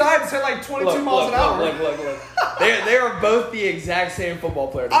 Danny Dimes hit like 22 miles an hour. Look. They are both the exact same football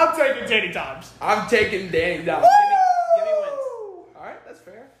players. I'm taking Danny Dimes. I'm taking Danny Dimes. Give me Wentz. All right, that's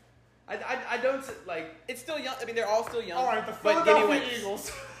fair. I don't like. It's still young. I mean, they're all still young. All right, the but give me Philadelphia Wentz.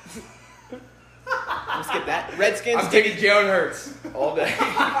 Eagles. Let's get that. Redskins. I'm taking Jalen Hurts all day.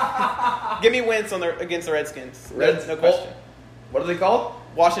 Give me Wentz against the Redskins. No question. Well, what are they called?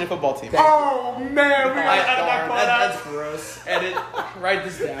 Washington football team. Oh man, we got that part out. That's gross. Edit. Write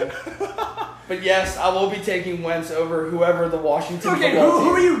this down. But yes, I will be taking Wentz over whoever the Washington Okay, football team. who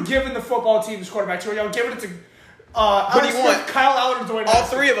are you giving the football team's quarterback to? Are y'all giving it to What do you want? Kyle Allen or Dwayne All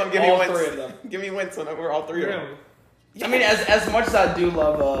Haskins? three of them. Give me All Wentz. three of them. Give me Wentz over all three of them. Really? I mean, as much as I do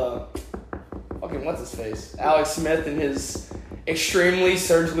love fucking what's his face, Alex Smith and his extremely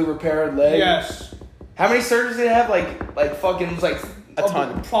surgically repaired leg. Yes. How many surgeries did he have? Like fucking it was like a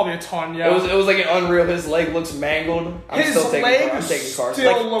ton. Probably a ton. Yeah. It was like an unreal. His leg looks mangled. I'm His still taking. leg I'm taking Carson.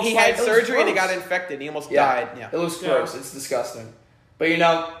 still Like, looks He like had it was surgery and he gross. got infected. He almost died. Yeah. It looks gross. It's disgusting. But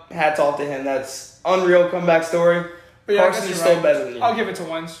hats off to him. That's unreal comeback story. But yeah, Carson is still better than you. I'll give it to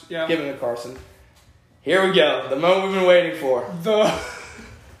Wentz. Yeah. Give him to Carson. Here we go. The moment we've been waiting for. The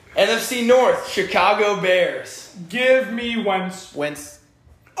NFC North, Chicago Bears. give me Wentz. Wentz.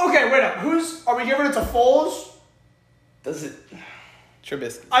 Okay, wait up. Are we giving it to Foles? Does it,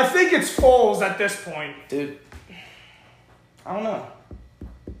 Trubisky. I think it's Foles at this point. dude? I don't know.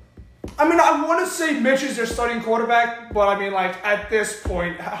 I mean, I want to say Mitch is their starting quarterback, but I mean, like, at this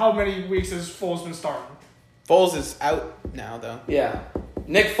point, how many weeks has Foles been starting? Foles is out now, though. Yeah.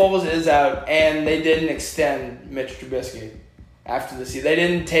 Nick Foles is out, and they didn't extend Mitch Trubisky after this year. They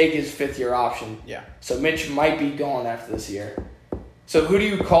didn't take his fifth-year option. Yeah. So Mitch might be gone after this year. So who do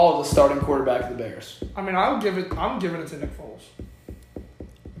you call the starting quarterback of the Bears? I mean, I'm giving it to Nick Foles.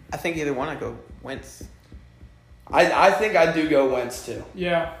 I think either one I go Wentz. I think I do go Wentz, too.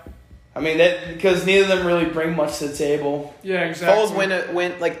 Yeah. I mean, because neither of them really bring much to the table. Yeah, exactly. Foles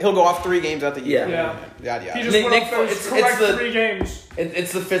win he'll go off 3 games out the year. Yeah. Yada. He just Nick- went Nick off those Foles- correct 3 games.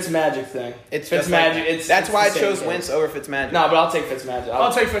 It's the Fitzmagic thing. It's Fitzmagic. Fitzmagic. That's why I chose Wentz over Fitzmagic. No, but I'll take Fitzmagic.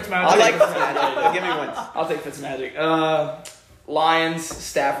 I'll take Fitzmagic. I like Fitzmagic. Give me Wentz. I'll take Fitzmagic. Lions,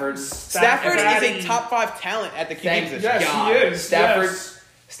 Stafford. Stafford is Stafford. a top 5 talent at the QB Thank position. Yes, God. he is. Stafford. Yes.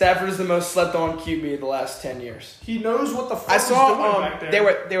 Stafford is the most slept on QB of the last 10 years. He knows what the fuck I he's doing saw back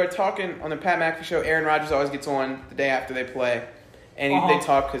there. they were talking on the Pat McAfee show. Aaron Rodgers always gets on the day after they play, and Uh-huh. they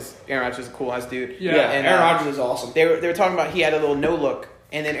talk because Aaron Rodgers is a cool ass dude. Yeah. And Aaron Rodgers is awesome. They were talking about he had a little no look,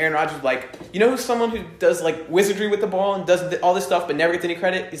 and then Aaron Rodgers was like, you know who's someone who does like wizardry with the ball and does all this stuff but never gets any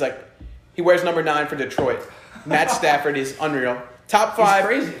credit? He's like, he wears number 9 for Detroit. Matt Stafford is unreal. Top 5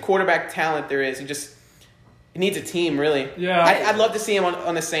 crazy. quarterback talent there is. He needs a team, really. Yeah. I'd love to see him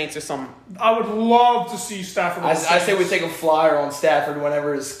on the Saints or something. I would love to see Stafford. I say we take a flyer on Stafford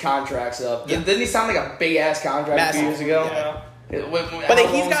whenever his contract's up. Yeah. Didn't he sound like a big-ass contract a few years ago? Yeah. But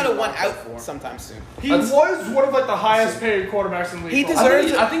he's got to one out sometime soon. He That's- was one of like the highest paid quarterbacks in the league. He for a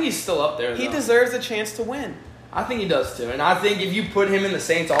deserves while. I think he's still up there, though. He deserves a chance to win. I think he does, too. And I think if you put him in the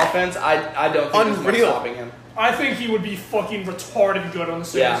Saints offense, I don't think there's much Unreal. stopping him. I think he would be fucking retarded good on the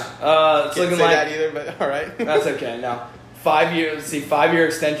Saints. Yeah. It's Can't looking say like... that either, but all right. That's okay. No, 5 years. Let's see, 5-year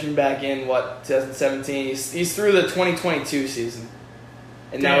extension back in 2017. He's through the 2022 season,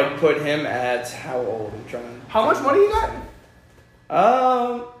 and that Damn. would put him at how old? I'm trying. How much money you got?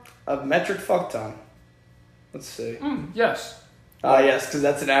 A metric fuck ton. Let's see. Yes. Yes, because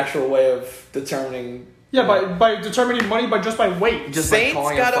that's an actual way of determining. Yeah, by determining money by weight. Just like Saints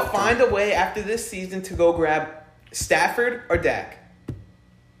calling it a got to fuck ton. find a way after this season to go grab Stafford or Dak.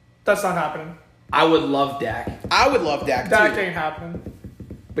 That's not happening. I would love Dak, I would love Dak, That too. ain't happening.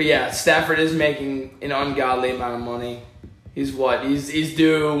 but yeah, Stafford is making an ungodly amount of money. He's what? He's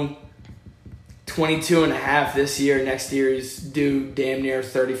due 22 and a half this year. Next year he's due damn near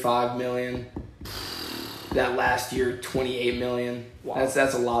 35 million. That last year 28 million. Wow.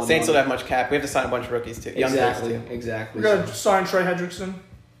 That's a lot of Saints don't money. have much cap. We have to sign a bunch of rookies, too. Young Exactly, guys, too. exactly. We're gonna sign Trey Hendrickson.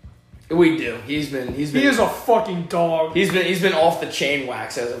 We do. He's been He is a fucking dog. he's been off the chain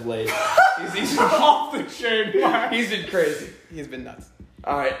wax as of late. he's off the chain. he's been crazy. He's been nuts.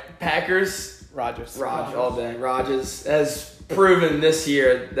 All right, Packers. Rodgers. Raj all day. Rodgers has proven this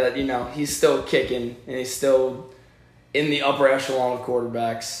year that he's still kicking and he's still in the upper echelon of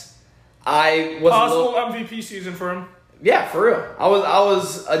quarterbacks. I was Possible MVP season for him. yeah, for real. I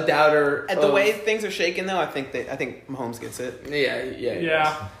was a doubter. At the way things are shaking, though, I think Mahomes gets it.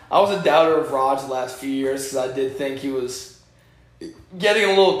 Yeah. I was a doubter of Raj the last few years because I did think he was getting a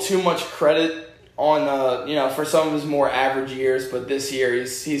little too much credit on for some of his more average years, but this year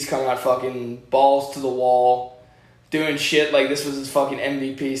he's coming out fucking balls to the wall, doing shit like this was his fucking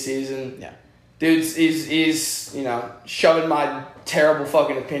MVP season. Yeah. Dude's he's shoving my terrible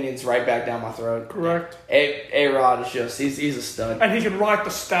fucking opinions right back down my throat. Correct. A-Rod is just he's a stud. And he can rock the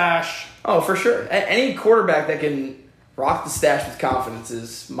stash. Oh, for sure. Any quarterback that can rock the stash with confidence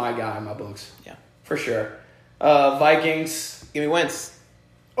is my guy in my books. Yeah. For sure. Vikings. Give me Wentz.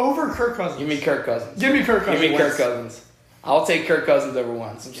 Over Kirk Cousins. Give me Kirk Cousins. Give me Kirk Cousins. Give me Kirk Cousins. I'll take Kirk Cousins over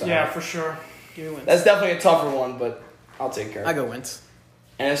Wentz. I'm sorry. Yeah, for sure. Give me Wentz. That's definitely a tougher one, but I'll take Kirk. I go Wentz.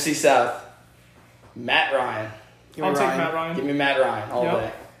 NFC South. Matt Ryan. Give me I'll take Ryan. Matt Ryan. Give me Matt Ryan all Yep.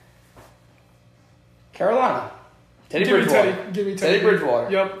 day. Carolina. Teddy Give me Bridgewater. Teddy. Give me Teddy. Teddy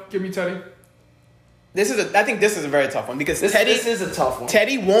Bridgewater. Yep. Give me Teddy. I think this is a very tough one because This Teddy is a tough one.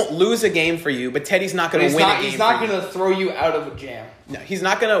 Teddy won't lose a game for you, but Teddy's not going to win a game He's not for you. going to throw you out of a jam. No, he's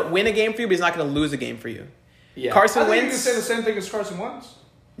not going to win a game for you, but he's not going to lose a game for you. Yeah. Carson I think you can Wentz. say the same thing as Carson Wentz.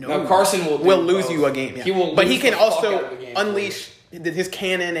 No, Carson will lose both. you a game. Yeah. He will but he lose can the fuck also out of a game. unleash his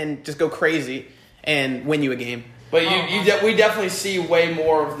cannon and just go crazy and win you a game. But we definitely see way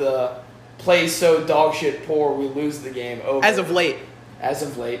more of the play so dog shit poor we lose the game over. As of late.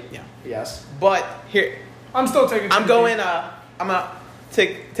 Yeah. Yes. But here, I'm still taking. I'm Teddy. going. I'm gonna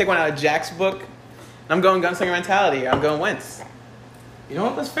take one out of Jack's book. And I'm going gunslinger mentality. I'm going Wentz. You know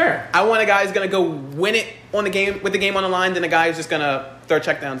what? That's fair. I want a guy who's gonna go win it on the game with the game on the line, than a guy who's just gonna throw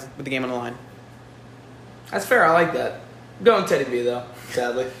checkdowns with the game on the line. That's fair. I like that. I'm going Teddy B though.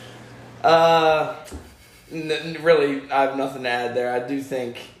 Sadly. Really, I have nothing to add there. I do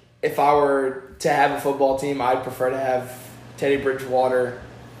think if I were to have a football team, I'd prefer to have Teddy Bridgewater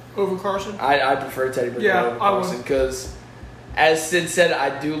Over Carson? I prefer Teddy Bridgewater over I would. Carson because, as Sid said,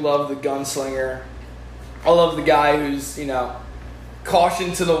 I do love the gunslinger. I love the guy who's,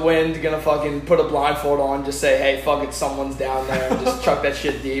 caution to the wind, gonna fucking put a blindfold on, just say, hey, fuck it, someone's down there, and just chuck that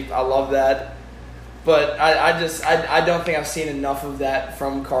shit deep. I love that. But I don't think I've seen enough of that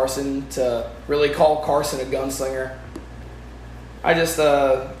from Carson to really call Carson a gunslinger.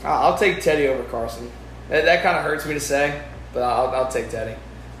 I'll take Teddy over Carson. That kind of hurts me to say, but I'll take Teddy.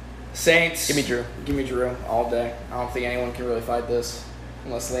 Saints. Give me Drew. Give me Drew all day. I don't think anyone can really fight this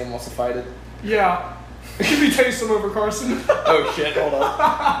unless Liam wants to fight it. Yeah. Give me Taysom over Carson. Oh shit! Hold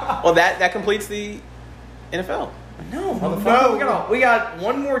on. Well, that completes the NFL. No, motherfucker. No. We got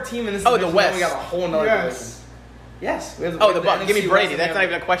one more team in this. Oh, the division, West. then we got a whole nother division. Yes. Yes. We have Oh, we the have Bucks. Give me NFC Brady. West, That's not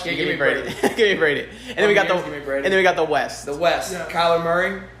even a question. Yeah, give me Brady. Give me Brady. And then we got Give me Brady. And then we got the West. The West. Yeah. Kyler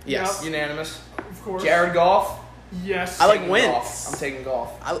Murray. Yes. Unanimous. Of course. Jared Goff. Yes. I like Taking Wentz. Goff. I'm taking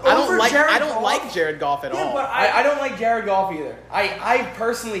Goff. I don't like. Jared I don't Goff? like Jared Goff at all. but I don't like Jared Goff either. I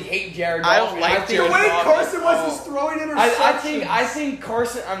personally hate Jared Goff. I don't and like think- the Jared way Goff. Carson was just throwing interceptions. I think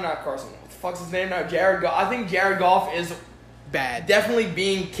Carson. I'm not Carson. What the fuck's his name now? Jared Goff. I think Jared Goff is Bad. definitely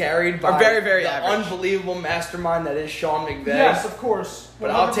being carried by very, very the average. unbelievable mastermind that is Sean McVay. Yes, of course.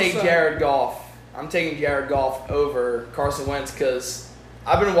 But I'll take 100%. Jared Goff. I'm taking Jared Goff over Carson Wentz because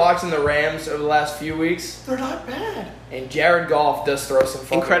I've been watching the Rams over the last few weeks, They're not bad. and Jared Goff does throw some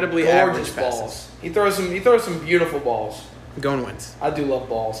fucking Incredibly gorgeous average balls. passes. He throws some beautiful balls. Going Wentz. I do love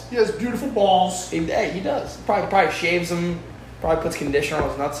balls. He has beautiful balls. He does. Probably shaves them. Probably puts conditioner on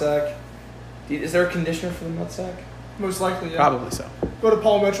his nutsack. Is there a conditioner for the nutsack? Most likely, yeah. Probably so. Go to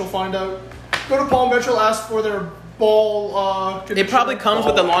Paul Mitchell, find out. Go to Paul Mitchell, ask for their ball. It probably comes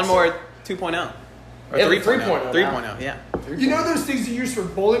with the Ball lawnmower 2.0. Or Yeah, the 3.0. 3.0 3.0, yeah. You know those things you use for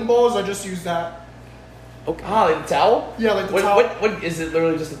bowling balls? I just use that. Okay. Ah, like the towel? Yeah, like the What, towel. what is it?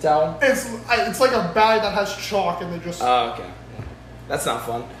 Literally just a towel? It's like a bag that has chalk and they just. Oh, okay. That's not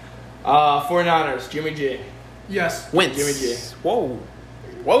fun. 49ers, Jimmy G. Yes. Wentz. Jimmy G.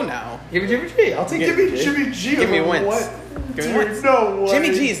 Whoa now. Give me Jimmy G. I'll take Give me Jimmy G. Jimmy G. Give me over Wentz. What? Give me Dude, Wentz. no way. Jimmy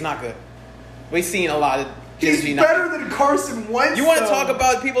G is not good. We've seen a lot of Jimmy He's G not better than Carson Wentz. You want to though. talk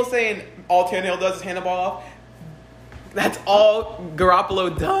about people saying all Tannehill does is hand the ball off? That's all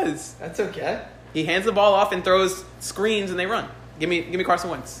Garoppolo does. That's okay. He hands the ball off and throws screens and they run. Give me Carson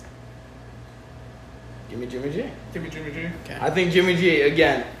Wentz. Give me Jimmy G. Give me Jimmy G. Okay. I think Jimmy G,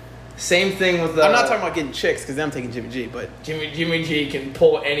 again, same thing with I'm not talking about getting chicks because I'm taking Jimmy G, but Jimmy G can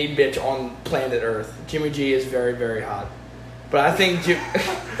pull any bitch on planet Earth. Jimmy G is very, very hot. But I think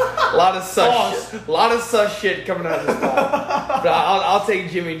a lot of sus shit coming out of this pod. But I'll take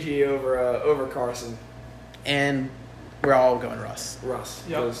Jimmy G over Carson. and we're all going Russ. Russ.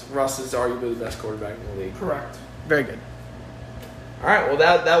 Yep. Because Russ is arguably the best quarterback in the league. Correct. Very good. All right, well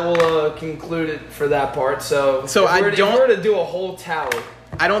that will conclude it for that part. So So if we were to do a whole tally.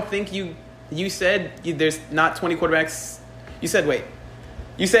 I don't think you said there's not 20 quarterbacks. You said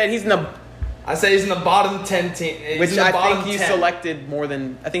he's in the I say he's in the bottom 10 team. which I think you selected more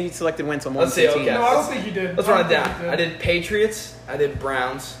than I think you selected Wentz on more Let's than see, 10 okay. No, I don't think you did. Let's I run don't it think down. you I did Patriots. I did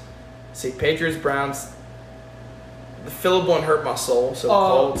Browns. Let's see, Patriots, Browns. The Phillip one hurt my soul. So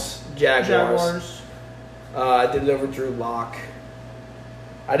Colts, Jaguars. I did it over Drew Lock.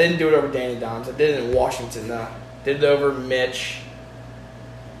 I didn't do it over Danny Dimes. I did it in Washington though. Did it over Mitch.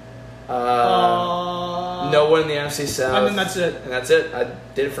 No one in the NFC South. And then that's it. And that's it. I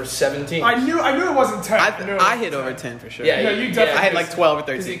did it for 17. I knew it wasn't 10. knew it I wasn't hit 10. over 10 for sure. Yeah, Yeah, you definitely. I had like 12 or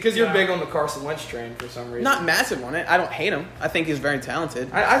 13. Because you're Yeah. big on the Carson Wentz train for some reason. Not massive on it. I don't hate him. I think he's very talented.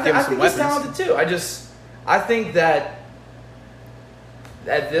 I Give him think some he's weapons. talented too. I think that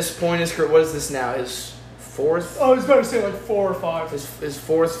at this point in his career, what is this now? His fourth, Oh, I was about to say like 4 or 5. his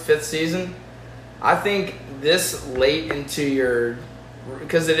fourth, fifth season. I think this late into your,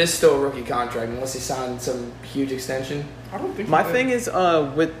 because it is still a rookie contract unless he signed some huge extension. I don't think. My he did. thing is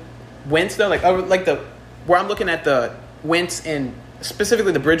with Wentz though, like where I'm looking at the Wentz and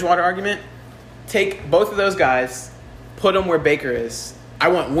specifically the Bridgewater argument. Take both of those guys, put them where Baker is. I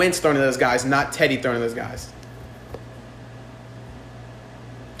want Wentz throwing to those guys, not Teddy throwing to those guys.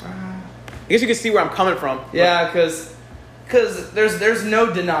 I guess you can see where I'm coming from. Yeah, because there's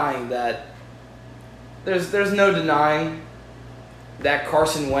no denying that. There's no denying that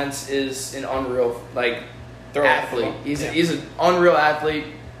Carson Wentz is an unreal athlete. He's an unreal athlete.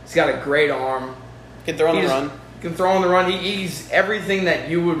 He's got a great arm. Can throw on the run. Can throw on the run. He's everything that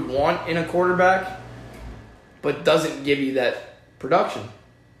you would want in a quarterback, but doesn't give you that production.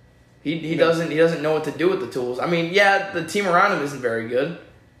 He doesn't know what to do with the tools. I mean, yeah, the team around him isn't very good,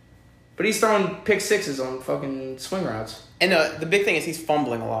 but he's throwing pick sixes on fucking swing routes. And the big thing is he's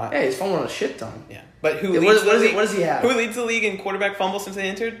fumbling a lot. Yeah, he's fumbling a shit ton. Yeah, but What does he have? Who leads the league in quarterback fumbles since they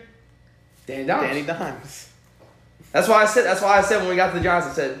entered? Danny Dimes. Danny Dimes. That's why I said when we got to the Giants,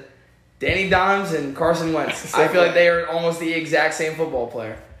 I said Danny Dimes and Carson Wentz. I feel like they are almost the exact same football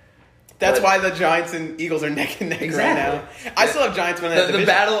player. That's why the Giants and Eagles are neck and neck right now. I still have Giants winning that division. The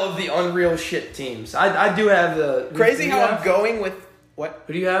battle of the unreal shit teams. I do have the... Crazy how I'm going with... What?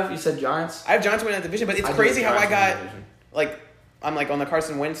 Who do you have? You said Giants? I have Giants winning that division, but it's crazy how I got... Like, I'm like on the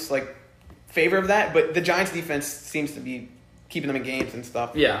Carson Wentz like favor of that, but the Giants defense seems to be keeping them in games and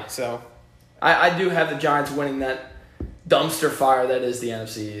stuff. Yeah. So... I do have the Giants winning that dumpster fire that is the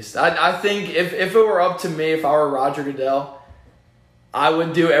NFC East. I think if it were up to me, if I were Roger Goodell... I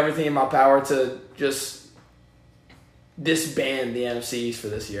would do everything in my power to just disband the NFC East for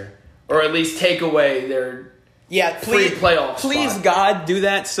this year. Or at least take away their free playoff Please, spot. God, do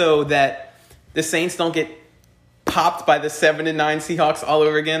that so that the Saints don't get popped by the 7-9 Seahawks all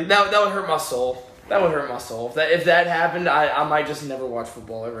over again. That would hurt my soul. That would hurt my soul. If that happened, I might just never watch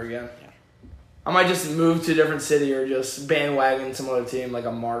football ever again. Yeah. I might just move to a different city or just bandwagon some other team like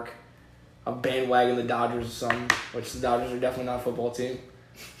a Mark. A bandwagon the Dodgers or something, which the Dodgers are definitely not a football team.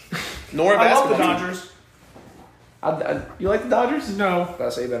 Nor a I love the basketball Dodgers. You like the Dodgers? No. I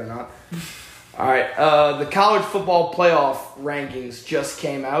say you better not. All right, the college football playoff rankings just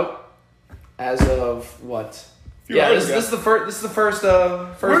came out as of what? Yeah, this is the first. This is the first.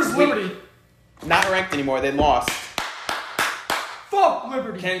 Where's week. Liberty? Not ranked anymore. They lost. Fuck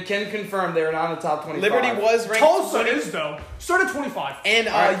Liberty. Can confirm they're not in the top 25. Liberty was ranked. Tulsa is though. Started 25. And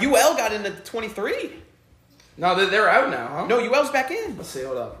UL got into 23. No, they're out now, huh? No, UL's back in. Let's see.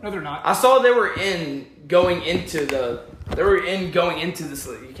 Hold up. No, they're not. I saw they were going into this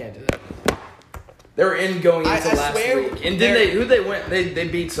league. You can't do that. They were going into last week. And who'd they win? They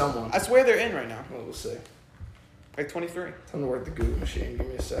beat someone. I swear they're in right now. Well, we'll see. Like 23. Time to work the Google machine. Give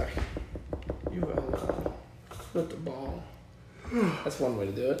me a sec. Put the ball. That's one way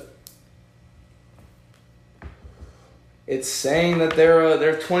to do it. It's saying that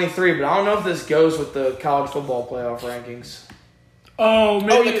they're 23, but I don't know if this goes with the college football playoff rankings. Oh,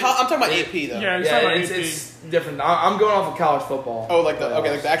 maybe. I'm talking about AP though. Yeah, it's different. I'm going off of college football. Oh, like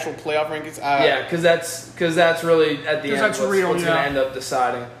the actual playoff rankings. Yeah, because that's really at the end what's going to end up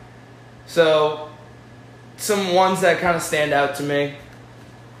deciding. So, some ones that kind of stand out to me.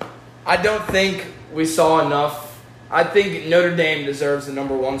 I don't think we saw enough. I think Notre Dame deserves the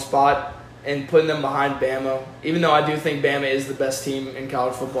number 1 spot and putting them behind Bama, even though I do think Bama is the best team in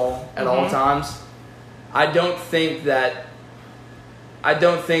college football at all times. I don't think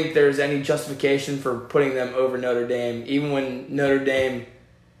there's any justification for putting them over Notre Dame, even when Notre Dame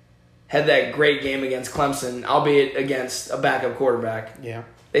had that great game against Clemson, albeit against a backup quarterback. Yeah.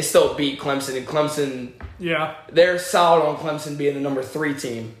 They still beat Clemson, and Clemson, yeah, they're solid on Clemson being the number 3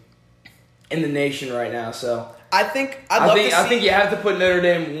 team in the nation right now. So I think you have to put Notre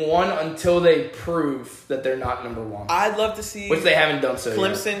Dame 1 until they prove that they're not number 1. I'd love to see which they haven't done so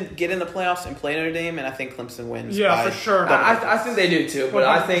Clemson yet. get in the playoffs and play Notre Dame, and I think Clemson wins. Yeah, for sure. I think they do too, but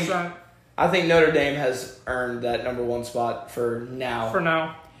 100%. I think Notre Dame has earned that number 1 spot for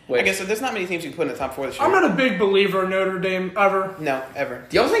now. I guess so. There's not many teams you can put in the top 4 this year. I'm not a big believer in Notre Dame ever. No, ever.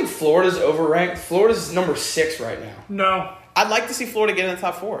 Do y'all think Florida's overranked? Florida's number 6 right now. No. I'd like to see Florida get in the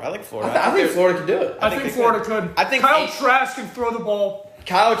top 4. I like Florida. I think Florida could do it. I think Florida could. I think Kyle Trask can throw the ball.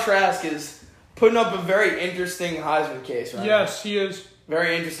 Kyle Trask is putting up a very interesting Heisman case right now. Yes, he is.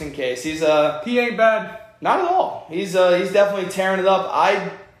 Very interesting case. He ain't bad. Not at all. He's definitely tearing it up. I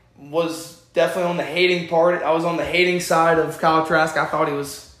was definitely on the hating part. I was on the hating side of Kyle Trask. I thought he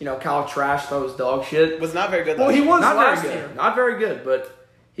was, Kyle Trash. Thought he was dog shit. Was not very good. Well, he was not last very good. year. Not very good, but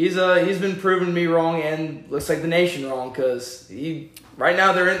he's been proving me wrong and looks like the nation wrong because right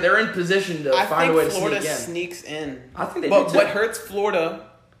now they're in position to find a way to sneak in. I think Florida sneaks in. I think they do too. What hurts Florida?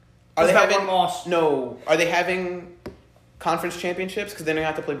 Are they having conference championships? Because then they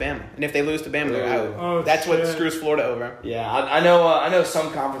have to play Bama, and if they lose to Bama, they're out. Oh, That's shit. what screws Florida over. Yeah, I know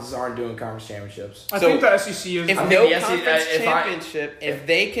some conferences aren't doing conference championships. I think the SEC is. If conference championship, if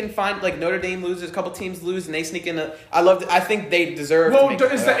they can find Notre Dame loses, a couple teams lose, and they sneak in, I think they deserve. Well, to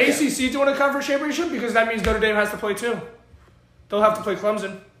make is the ACC doing a conference championship? Because that means Notre Dame has to play too. They'll have to play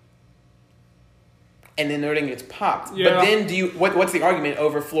Clemson. And then Notre Dame gets popped. Yeah. But then what's the argument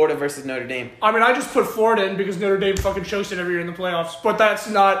over Florida versus Notre Dame? I mean, I just put Florida in because Notre Dame fucking chokes it every year in the playoffs. But that's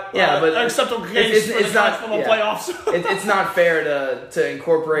not but acceptable case for the college football playoffs. It's not fair to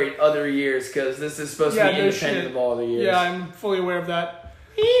incorporate other years because this is supposed to be independent of all the years. Yeah, I'm fully aware of that.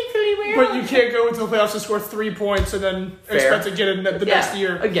 But you can't go into the playoffs and score 3 points and then expect to get in the next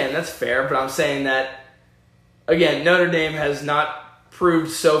year. Again, that's fair, but I'm saying that, again, Notre Dame has not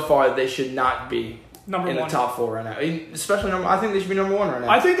proved so far that they should not be Number in one. the top 4 right now. Especially, I think they should be number 1 right now.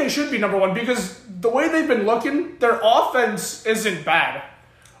 I think they should be number 1 because the way they've been looking, their offense isn't bad.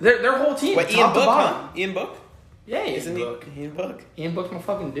 Their whole team, What, top Ian to Book, bottom. huh? Ian Book? Yeah, Isn't he? Book. Ian Book. Ian Book's my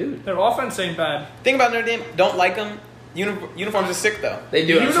fucking dude. Their offense ain't bad. Thing about Notre Dame, don't like them. Uniforms are sick, though. They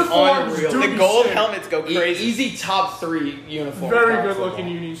do. It's Uniforms unreal. do The be gold sick. helmets go crazy. Easy top 3 uniform. Very college good looking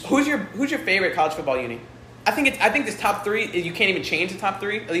football. unis. Who's your favorite college football uni? I think this top 3, you can't even change the top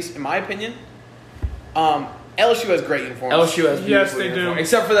 3, at least in my opinion. LSU has great uniforms. LSU has beautiful Yes, they uniform. do.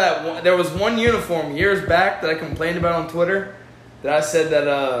 Except for that one, there was one uniform years back that I complained about on Twitter. That I said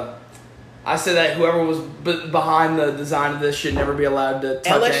that whoever was behind the design of this should never be allowed to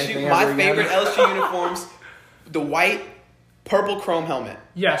touch anything. My ever again. favorite LSU uniforms, the white, purple chrome helmet.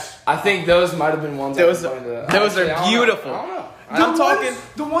 Yes. I think those might have been ones. Those I are- complained about. those are Actually, I don't know. beautiful. I don't know. I'm talking.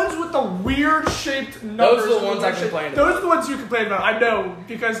 The ones with the weird shaped numbers. Those are the and ones I weird shape- complained Those about. are the ones you complained about. I know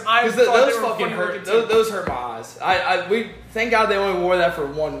because I Because thought those they were fucking funny hurt. looking too. Those hurt my eyes. We thank God they only wore that for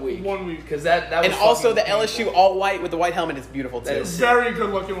 1 week. 1 week. Because that was And also the fucking LSU painful. all white with the white helmet is beautiful too. That is- Very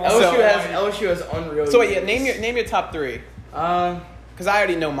good looking one. LSU has unreal. So wait, yeah, uniforms. name your top 3. Um, Because I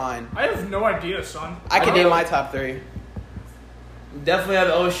already know mine. I have no idea, son. I can don't name know. my top 3. definitely have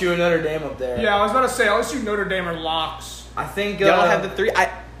LSU and Notre Dame up there. Yeah, I was about to say LSU Notre Dame are locks. I think Y'all don't have the 3. I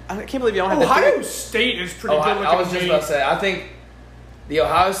can't believe you don't have the Ohio 3. State is pretty good looking. I was just to me. about to say. I think the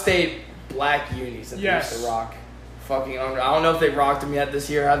Ohio State black unis that Yes. they used to rock. Fucking unreal. I don't know if they've rocked them yet this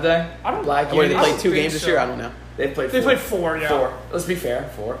year, have they? I don't- Black What, they unis. played 2 think games this so. year? I don't know. They've played. They four. played 4, yeah. 4. Let's be fair,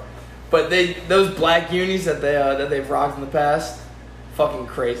 4. But those black unis that they've rocked in the past, fucking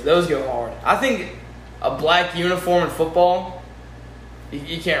crazy. Those go hard. I think a black uniform in football,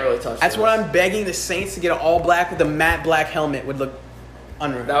 you can't really touch. That's those. what I'm begging the Saints to get an all black with a matte black helmet would look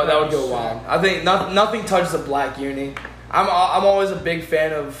unreal. That would go wild. I think nothing touches a black uni. I'm always a big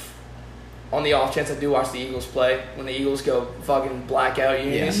fan of. On the off chance I do watch the Eagles play, when the Eagles go fucking blackout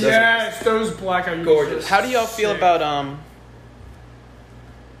unis. Yeah. Yes, those blackout unis Gorgeous. are How do y'all feel sick. about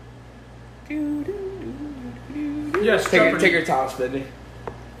Yes, Take Jeopardy. your time, Spidney.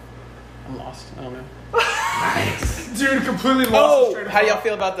 I'm lost. I don't know. Dude, completely lost. Oh, the train of how do y'all thought.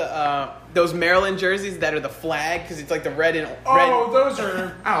 feel about the those Maryland jerseys that are the flag because it's like the red and red? Oh, those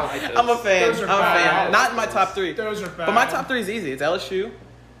are I don't like those. I'm a fan. Those I'm are a bad. fan. Not in my top 3. those are bad. But my top 3 is easy. It's LSU,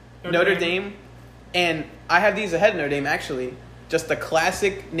 Notre Dame, and I have these ahead of Notre Dame actually. Just the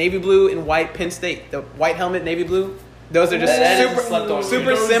classic navy blue and white Penn State. The white helmet, navy blue. Those are just That is super, slept on. super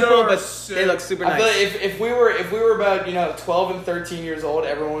Those simple, are but sick. they look super I feel nice. like if we were about 12 and 13 years old,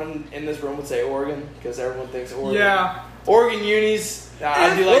 everyone in this room would say Oregon because everyone thinks Oregon. Yeah. Oregon unis.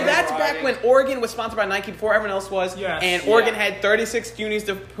 I do like. Well, that's back when Oregon was sponsored by Nike before everyone else was. Yes. And Yeah. Oregon had 36 unis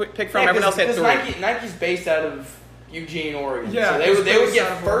to pick from. Everyone else had 3. Nike's based out of Eugene, Oregon. Yeah, so it's they would based get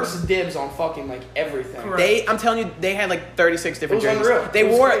out of first Oregon. dibs on fucking like everything. Correct. I'm telling you, they had like 36 different It was jerseys. unreal. They It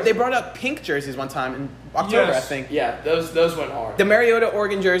was crazy. They brought out pink jerseys one time in October, Yes. I think. Yeah, those went hard. The Mariota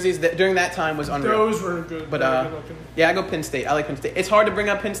Oregon jerseys during that time was unreal. Those were good. But very good looking. yeah, I go Penn State. I like Penn State. It's hard to bring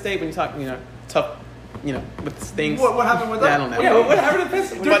up Penn State when you talk, tough, with things. What happened with that? Yeah, I don't know. Yeah, what happened to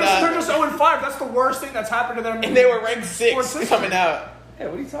Pittsburgh? They're, But, they're just 0-5. That's the worst thing that's happened to them. And they were ranked Sports 6 history. coming out. Yeah,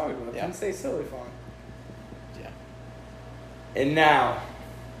 what are you talking about? Yeah. Penn State's totally fine. Yeah. And now,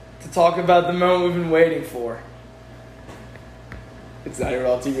 to talk about the moment we've been waiting for. It's not even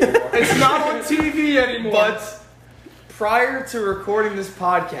on TV anymore. It's not on TV anymore. But prior to recording this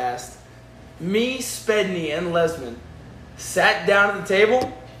podcast, me, Spedney, and Lesman sat down at the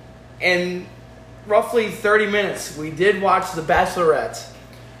table, and roughly 30 minutes, we did watch The Bachelorette.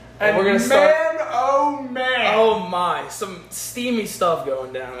 and we're gonna man, start. oh man. Oh my, some steamy stuff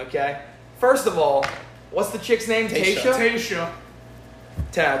going down, okay? First of all, what's the chick's name? Tasha. Tasha.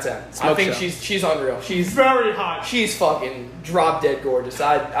 10 out of 10. I Smoke think show. she's unreal. She's Very hot. fucking drop dead gorgeous.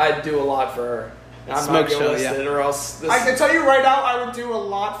 I'd do a lot for her. And I'm Smoke not gonna show, list yeah. it, or else this. I can tell you right now, I would do a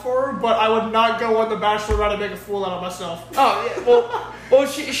lot for her, but I would not go on The Bachelorette and make a fool out of myself. Oh yeah, well,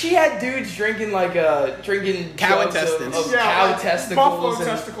 she had dudes drinking drinking Cow jugs intestines. of Yeah, cow like testicles, buffalo and-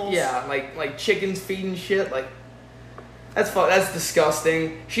 testicles. Yeah, like chickens feeding shit. Like that's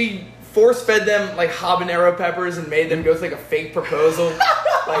disgusting. She force fed them like habanero peppers and made them go through like a fake proposal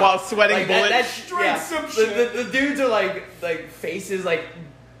like, While sweating like bullets. That, Straight some shit. The dudes are like faces like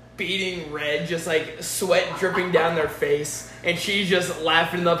beating red, just like sweat dripping down their face, and she's just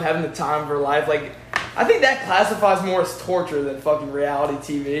laughing up, having the time of her life. Like, I think that classifies more as torture than fucking reality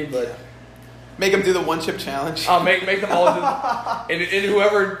TV. But Make them do the 1 chip challenge. Make them all do. And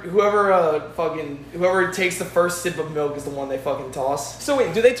whoever takes the first sip of milk is the one they fucking toss. So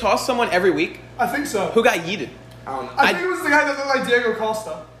wait, do they toss someone every week? I think so. Who got yeeted? I don't know. I think it was the guy that looked like Diego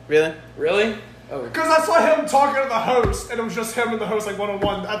Costa. Really? Really? Oh. Because I saw him talking to the host, and it was just him and the host, like,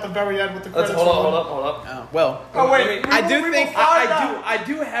 one-on-one at the very end with the credits. Hold up. Oh, well. Oh, wait. I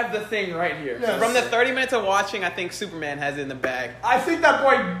do have the thing right here. Yes. From the 30 minutes of watching, I think Superman has it in the bag. I think that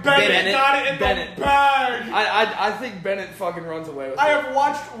boy Bennett got it in the bag. I think Bennett fucking runs away with it. I have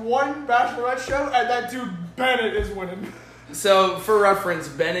watched one Bachelorette show, and that dude Bennett is winning. So, for reference,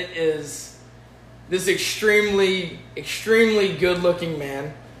 Bennett is this extremely, extremely good-looking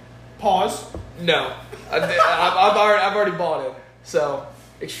man. Pause. No, I've already bought it. So,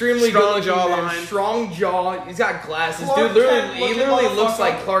 extremely Strong good-looking man, jawline. strong jaw. He's got glasses, Clark dude. Kent He looking literally looks motherfucker.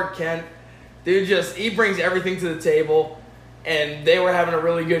 like Clark Kent. Dude, he brings everything to the table. And they were having a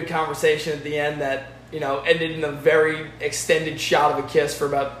really good conversation at the end that ended in a very extended shot of a kiss for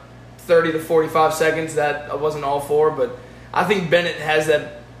about 30 to 45 seconds. That I wasn't all for, but I think Bennett has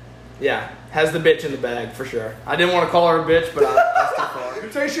that. Yeah. Has the bitch in the bag, for sure. I didn't want to call her a bitch, but that's too far.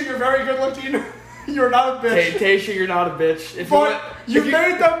 Tasha, you're very good looking. You're not a bitch. Tasha, you're not a bitch. But you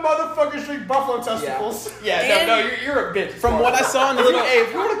made them motherfuckers drink buffalo testicles. Yeah, no, you're a bitch. From what I saw in the little... Hey,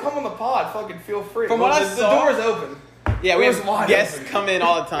 if you want to come on the pod, fucking feel free. From what I the saw... door's open. Yeah, we Door's have wide guests open. come in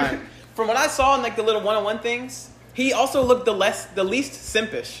all the time. From what I saw in like the little one-on-one things, he also looked the least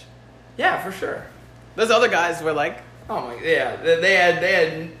simpish. Yeah, for sure. Those other guys were like... Oh my, yeah, they had.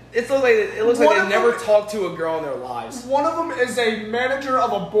 It looks like they never talked to a girl in their lives. One of them is a manager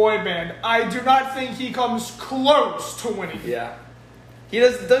of a boy band. I do not think he comes close to winning. Yeah,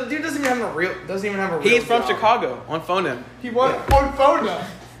 the dude doesn't even have a real. He's from job. Chicago. On phone him. He was on phone now.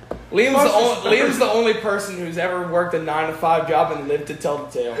 Liam's the only person who's ever worked a 9-to-5 job and lived to tell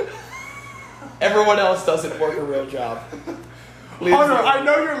the tale. Everyone else doesn't work a real job. Hunter, I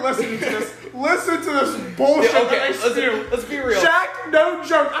know you're listening to this. Listen to this bullshit Yeah, okay, that they spew. let's be real. Jack, no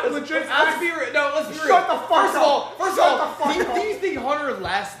joke. I legit. Let's be real. No, let's be real. Shut the fuck up. First of all, do you think Hunter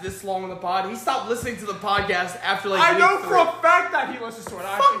lasts this long on the pod? He stopped listening to the podcast after like. I know week for a 3. fact that he listens to it.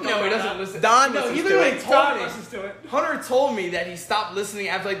 I Fuck actually no, know he that. doesn't listen. Don no, listens he to literally it. told Don me. listens to it. Hunter told me that he stopped listening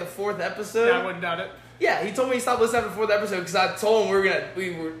after like the 4th episode. Yeah, I wouldn't doubt it. Yeah, he told me he stopped listening after the 4th episode because I told him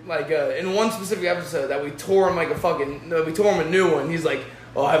we were like in one specific episode that we tore him a new one. He's like,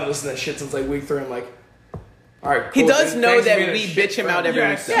 oh, I haven't listened to that shit since like week 3. I'm like, all right, cool. He does know Thanks for that being a we shit bitch him friend. out every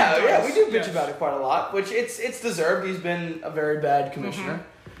Yes. week. Yeah, we do bitch Yes. about it quite a lot, which it's deserved. He's been a very bad commissioner.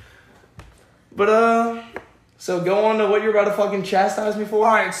 But so go on to what you're about to fucking chastise me for.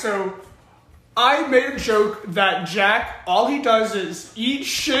 Alright, so I made a joke that Jack, all he does is eat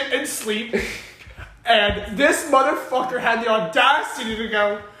shit and sleep. And this motherfucker had the audacity to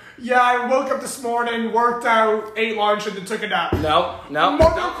go, yeah, I woke up this morning, worked out, ate lunch, and then took a nap. No.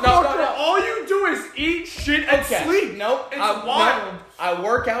 Motherfucker, all you do is eat shit and sleep. Nope. It's wild. I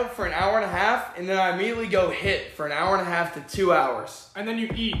work out for an hour and a half, and then I immediately go hit for an hour and a half to 2 hours. And then you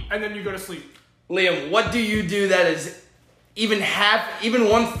eat, and then you go to sleep. Liam, what do you do that is even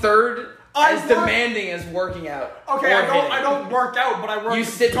 1/3 as demanding as working out? Okay, or hitting? I don't work out, but I work You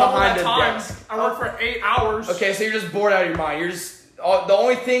sit double behind that a time. desk. I work for 8 hours. Okay, so you're just bored out of your mind. You're just the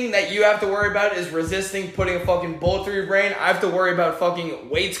only thing that you have to worry about is resisting putting a fucking bullet through your brain. I have to worry about fucking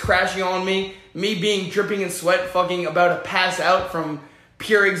weights crashing on me being dripping in sweat, fucking about to pass out from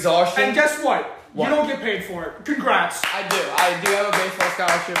pure exhaustion. And guess what? What? You don't get paid for it. Congrats. I do have a baseball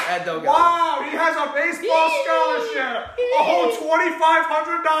scholarship at Delgado. Wow, he has a baseball scholarship. A whole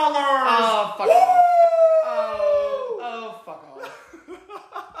 $2,500. Oh, fuck Woo! off. Oh, fuck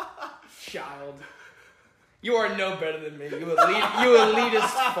off. Child. You are no better than me. You elitist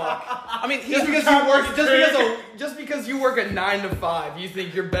fuck. I mean, Just because you work a 9 to 5, you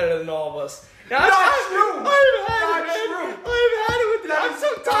think you're better than all of us. Now, Not true. I've Not had true. it with that. I'm so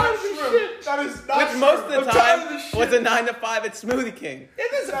tired of this shit. That is not which true. most of the I'm tired of time this shit. was a 9 to 5 at Smoothie King.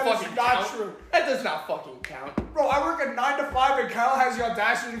 It doesn't That is fucking not count. true. That does not fucking count. Bro, I work a 9 to 5 and Kyle has the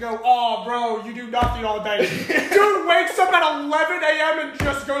audacity to go, oh, bro, you do nothing all day. Dude wakes up at 11 a.m. and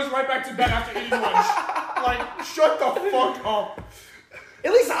just goes right back to bed after eating lunch. Like, shut the fuck up.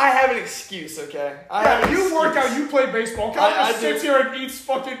 At least I have an excuse, okay? You work out, you play baseball. Kyle I just sits do. here and eats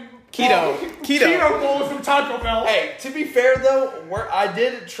fucking Keto bowls from Taco Bell. Hey, to be fair though, I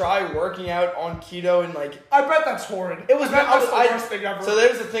did try working out on keto and like I bet that's horrid. it was I bet that's the worst thing ever. So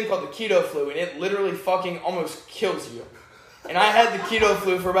there's a thing called the keto flu, and it literally fucking almost kills you. And I had the keto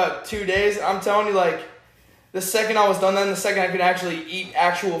flu for about 2 days. I'm telling you, like, the second I was done, then the second I could actually eat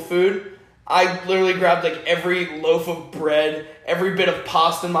actual food, I literally grabbed like every loaf of bread, every bit of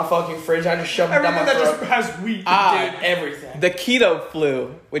pasta in my fucking fridge. I just shoved it down my Everything that throat. just has wheat. Dude, everything. The keto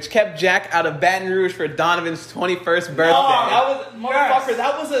flu, which kept Jack out of Baton Rouge for Donovan's 21st birthday. Motherfucker,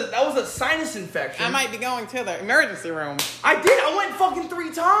 that was a sinus infection. I might be going to the emergency room. I did. I went fucking 3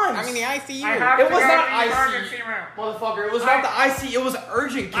 times. I'm in the ICU. It was not ICU, motherfucker. It was not the ICU. It was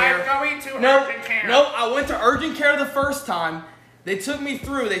urgent care. I'm going to urgent care. No, I went to urgent care the first time. They took me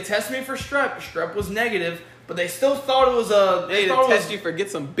through. They tested me for strep. Strep was negative, but they still thought it was a. They thought test you for get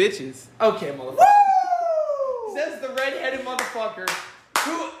some bitches. Okay, motherfucker. Woo! Says the redheaded motherfucker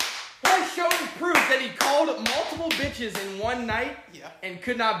who has shown proof that he called multiple bitches in one night and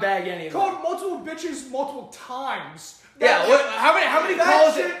could not bag any of them. Called multiple bitches multiple times. Yeah, how many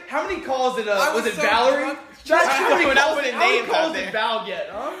calls did? How many calls did? Was it so Valerie? drunk. How many Without calls putting how many names calls out did there. Val get?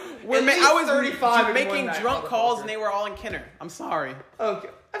 Huh? I was 35 in making one night, drunk calls, motherfucker. and they were all in Kenner. I'm sorry. Okay,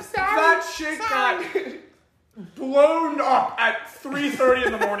 I'm sorry. That shit got blown up at 3:30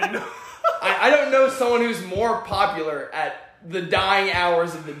 in the morning. I don't know someone who's more popular at the dying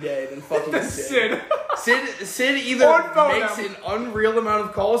hours of the day than fucking Sid. Sid either makes an unreal amount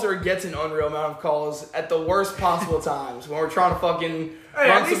of calls or gets an unreal amount of calls at the worst possible times when we're trying to fucking Hey,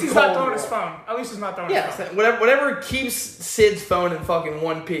 run at least some he's not Cold throwing War. his phone. At least he's not throwing his phone. Whatever keeps Sid's phone in fucking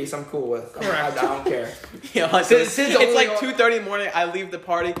one piece, I'm cool with. Correct. I don't care. Yeah, Sid's it's only like on- 2:30 in the morning. I leave the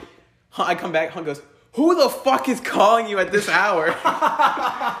party. I come back. Hunt goes, "Who the fuck is calling you at this hour?"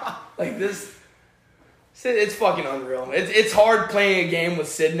 Like this. Sid, it's fucking unreal. It's hard playing a game with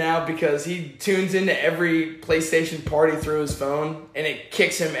Sid now because he tunes into every PlayStation party through his phone, and it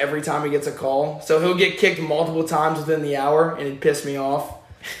kicks him every time he gets a call. So he'll get kicked multiple times within the hour, and it piss me off.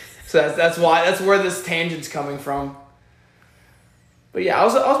 So that's where this tangent's coming from. But yeah, I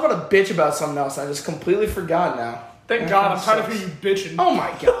was about to bitch about something else. I just completely forgot now. Thank God, I'm tired of hearing you bitching. Oh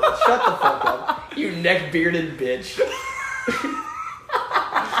my god! Shut the fuck up, you neck bearded bitch.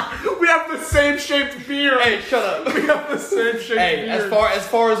 We have the same shaped beard. Hey, shut up. We have the same shaped Hey, beard. as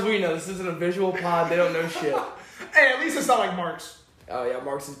far as we know, this isn't a visual pod. They don't know shit. Hey, at least it's not like Mark's. Oh yeah,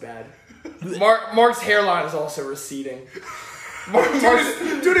 Mark's is bad. Mark's hairline is also receding. Mark's hairline is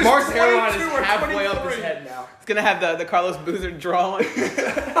 22 or halfway up his 23. head now. It's gonna have the Carlos Boozer drawing.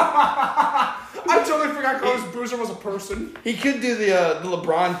 I totally forgot Carlos Boozer was a person. He could do the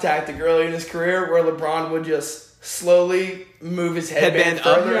LeBron tactic early in his career, where LeBron would just slowly move his headband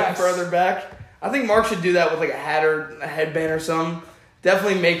further and further back. I think Mark should do that with like a hat or a headband or something.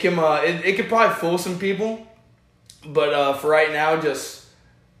 Definitely make him. It could probably fool some people, but for right now, just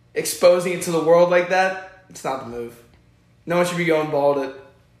exposing it to the world like that, it's not the move. No one should be going bald at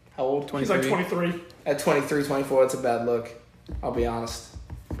how old? 23? He's like 23. At 23, 24, it's a bad look. I'll be honest.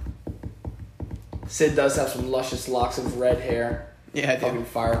 Sid does have some luscious locks of red hair. Yeah, Fucking dude.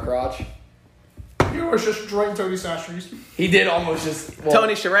 fire crotch. You were just drawing Tony Sastries. He did almost just... Well,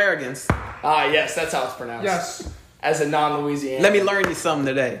 Tony Sherrigans. Yes, that's how it's pronounced. Yes. As a non-Louisiana. Let me learn you something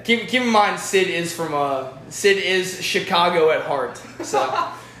today. Keep in mind, Sid is Chicago at heart. So,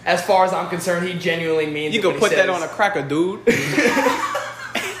 as far as I'm concerned, he genuinely means You it can when put he that says- on a cracker, dude.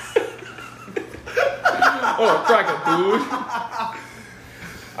 On a cracker, dude.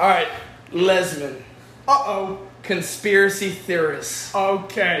 All right, Lesman. Uh-oh. Conspiracy theorists.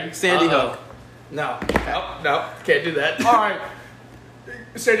 Okay. Sandy Uh-oh. Hook. No, can't do that. All right.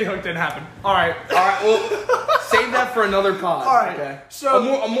 Sandy Hook didn't happen. All right. Well, save that for another pod. All right, Okay.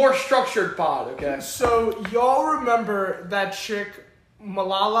 so- a more structured pod. Okay. So, y'all remember that chick,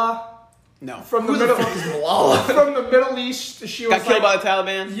 Malala? No. From the Who the Middle fuck is Malala? From the Middle East. She was Got killed like, by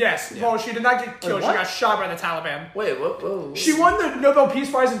the Taliban? Yes. Well, she did not get killed. Wait, She what? got shot by the Taliban. Wait, whoa. She won the Nobel Peace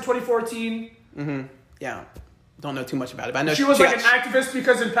Prize in 2014. Yeah. Don't know too much about it, but I know She was like an got, activist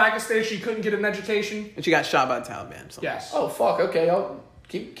because in Pakistan she couldn't get an education. and she got shot by the Taliban. So. Yes. Oh fuck. Okay, I'll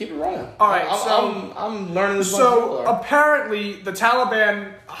keep it running. All right, so- I'm learning this. So apparently the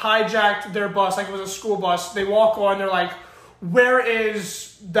Taliban hijacked their bus, like it was a school bus. They walk on, they're like, "Where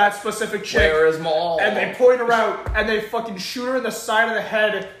is that specific chick?" Where is Malala? And they point her out, and they fucking shoot her in the side of the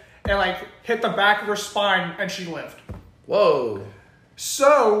head, and like hit the back of her spine, and she lived. Whoa.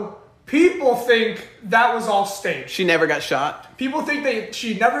 So people think that was all staged. She never got shot. People think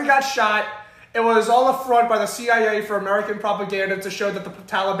she never got shot. It was all a front by the CIA for American propaganda to show that the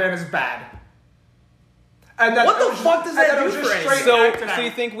Taliban is bad. And that What the it was- fuck does and that it do was for just anything? straight So acted out.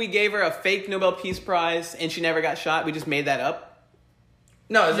 you think we gave her a fake Nobel Peace Prize and she never got shot? We just made that up?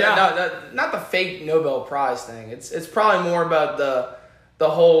 No, not the fake Nobel Prize thing. It's probably more about the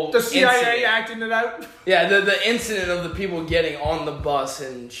whole The CIA incident. acting it out? Yeah, the incident of the people getting on the bus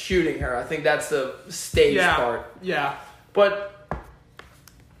and shooting her. I think that's the stage part. Yeah. But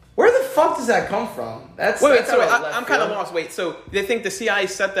Where the fuck does that come from? Wait, that's so out of left I'm kind of field. lost. Wait, so they think the CIA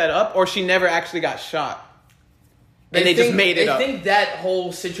set that up, or she never actually got shot? And they just made it up. They think that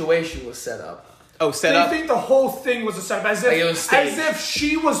whole situation was set up. Oh, set They up? think the whole thing was a setup, as Like it was staged. if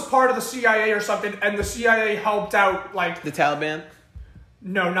she was part of the CIA or something, and the CIA helped out, like... The Taliban?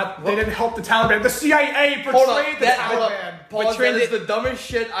 No, not... They didn't help the Taliban. The CIA Hold on, portrayed the Taliban. Pause, that is the dumbest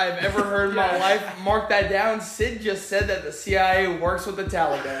shit I've ever heard in my life. Mark that down. Sid just said that the CIA works with the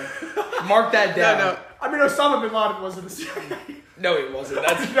Taliban. Mark that down. No. I mean, Osama bin Laden was in the CIA. No, he wasn't.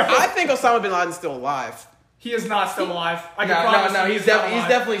 That's I think Osama bin Laden's still alive. He is not still alive. I can promise no. you He's not alive.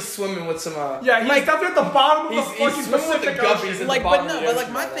 definitely swimming with some. Yeah, he's definitely at the bottom of the he's fucking swimming with Pacific the guppies Ocean. in Like, the but bottom no, of the but like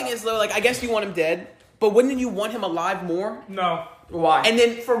ocean my right thing now. is though, like I guess you want him dead, but wouldn't you want him alive more? No. Why? And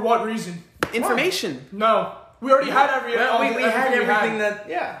then For what reason? information. No. We already had every... Well, we had everything we had. that.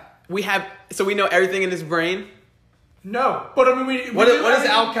 Yeah. We have, so we know everything in his brain. No. But I mean, we What knew has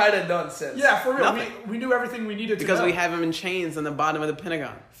everything- Al Qaeda done since? Yeah, for real. Nothing. We knew everything we needed to Because know. we have him in chains on the bottom of the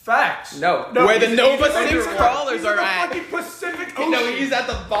Pentagon. Facts. No. Where the he's- Nova he's 6 under- crawlers he's are in the at. fucking Pacific Ocean. No, he's at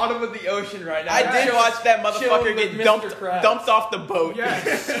the bottom of the ocean right now. I did Chilling- watch that motherfucker chilling get with dumped Mr. Krabs. off the boat.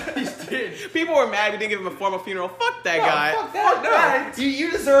 Yes, he did. People were mad we didn't give him a formal funeral. Fuck that No, guy. fuck that. Fuck No. that.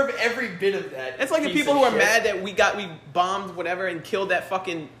 You deserve every bit of that. It's like the piece people of who are shit. mad that we bombed whatever and killed that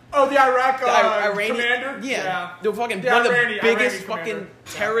fucking Oh, the Iraq Iranian commander? Yeah, the fucking The one of the Iranian biggest commander. fucking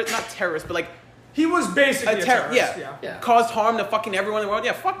terrorists, not terrorists, but like He was basically a terrorist. yeah, caused harm to fucking everyone in the world.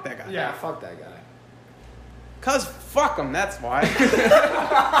 Yeah, fuck that guy. Yeah. Yeah, fuck that guy. Cause fuck him. That's why.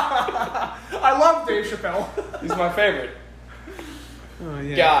 I love Dave Chappelle. He's my favorite Oh,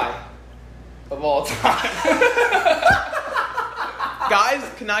 yeah. guy of all time. Guys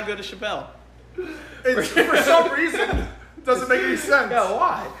cannot go to Chappelle. It's, for some reason, it doesn't make any sense. Yeah,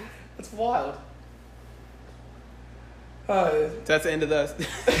 why? That's wild. So that's the end of the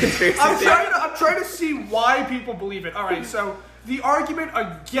conspiracy I'm theory. trying to see why people believe it. All right, so the argument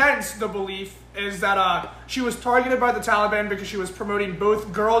against the belief is that she was targeted by the Taliban because she was promoting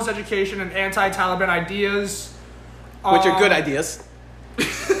both girls' education and anti-Taliban ideas. Which are good ideas.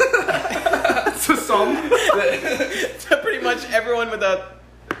 To some. To pretty much everyone with a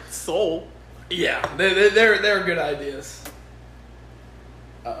soul. Yeah, they're good ideas.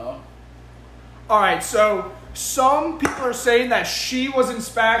 All right, so some people are saying that she was in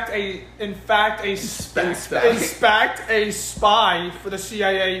fact a spy for the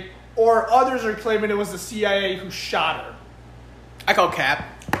CIA, or others are claiming it was the CIA who shot her. I call cap.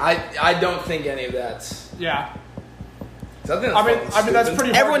 I don't think any of that. Yeah. I mean, I mean that's pretty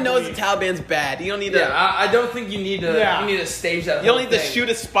hard Everyone to knows the believe. Taliban's bad. You don't need to. Yeah, I don't think you need to. Yeah. You need to stage that. You don't whole need to thing. shoot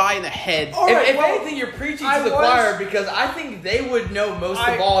a spy in the head. All right, If well, anything, you're preaching I to the was- choir because I think they would know most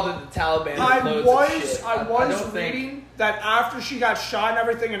of all that the Taliban I loads was of shit. I was don't think- reading that after she got shot and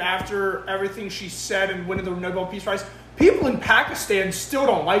everything, and after everything she said and winning the Nobel Peace Prize, people in Pakistan still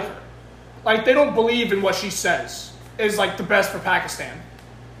don't like her. Like, they don't believe in what she says is like the best for Pakistan.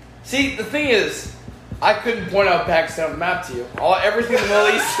 See, the thing is, I couldn't point out Pakistan on the map to you. Everything in the Middle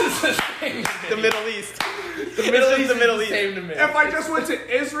East is the same. The Middle East. The Middle just East the is Middle the East. same to me. If I just went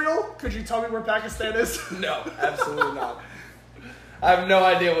to Israel, could you tell me where Pakistan is? No, absolutely not. I have no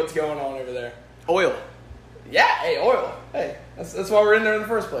idea what's going on over there. Oil. Yeah, hey, oil. Hey, that's why we're in there in the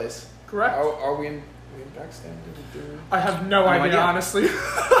first place. Correct. Are we in Pakistan? I have no idea, honestly.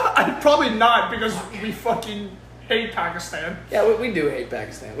 Probably not, because we fucking hate Pakistan. Yeah, we do hate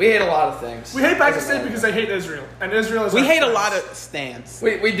Pakistan. We hate a lot of things. We hate Pakistan because they hate Israel, and Israel is. We our hate a friends. lot of stands.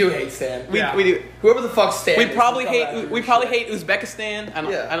 We do hate Stan. We Yeah. do. Whoever the fuck Stan We is, probably come at hate. us We with probably shit. hate Uzbekistan.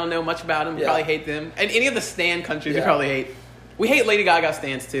 Yeah. I don't know much about them. We Yeah. probably hate them, and any of the stan countries we Yeah. probably hate. We hate Lady Gaga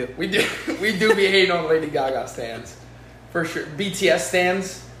stands too. We do be hating on Lady Gaga stands. For sure. BTS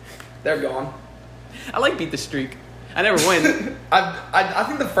stands, they're gone. I like Beat the Streak. I never win. I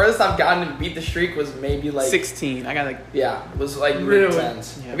think the furthest I've gotten to beat the streak was maybe like 16. I got like. Yeah, was like Really?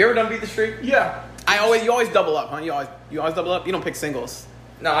 mid-tens. Yeah. Have you ever done beat the streak? Yeah. You always double up, huh? You always double up. You don't pick singles.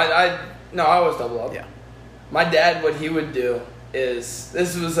 No, I always double up. Yeah. My dad, what he would do is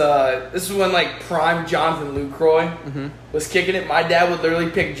this was when like prime Jonathan Lucroy was kicking it. My dad would literally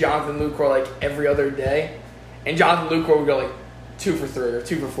pick Jonathan Lucroy like every other day, and Jonathan Lucroy would go like 2 for 3 or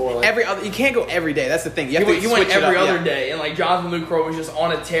 2 for 4. Like, You can't go every day. That's the thing. You have to he went switch it every up, other yeah. day, and like Jonathan Lucroy was just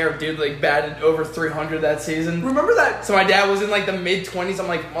on a tear. Dude, like batted over 300 that season. Remember that? So my dad was in like the mid-20s. I'm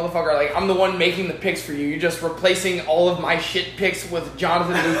like, motherfucker, like I'm the one making the picks for you. You're just replacing all of my shit picks with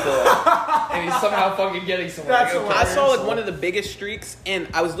Jonathan Lucroy, and he's somehow fucking getting somewhere. That's Like, okay. I saw like one of the biggest streaks, and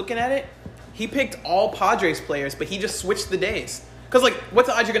I was looking at it. He picked all Padres players, but he just switched the days. Cause like, what's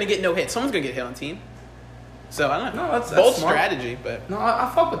the odds you're gonna get no hit? Someone's gonna get hit on team. So I don't know. No, that's bold smart. strategy, but No,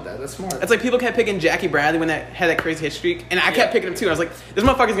 I fuck with that. That's smart. it's like people kept picking Jackie Bradley when that had that crazy hit streak, and I kept picking him too. I was like, this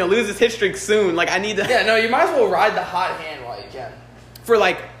motherfucker's gonna lose his hit streak soon. Like I need to. Yeah, no, you might as well ride the hot hand while you can. For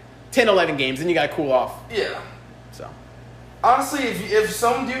like 10, 11 games, then you gotta cool off. Yeah. So Honestly, if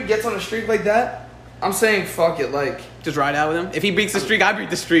some dude gets on a streak like that, I'm saying fuck it. Like, just ride out with him. If he beats the streak, I beat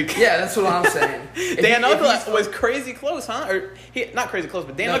the streak. yeah, that's what I'm saying. Dan Uggla was crazy close, huh? Or not crazy close,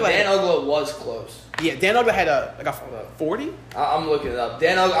 but Dan Uggla was close. Yeah, Dan Uggla had a 40. I'm looking it up.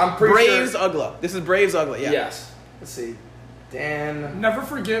 Dan Uggla, I'm pretty Braves sure. Uggla. This is Braves Uggla. Yeah. Yes. Let's see. Dan. Never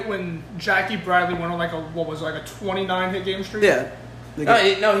forget when Jackie Bradley went on like a 29 hit game streak. Yeah.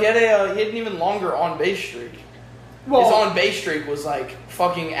 No, he had an even longer on base streak. Well, His on base streak was like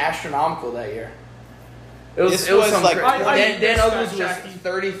fucking astronomical that year. It was This was some like- Dan Uggla's was Jackie.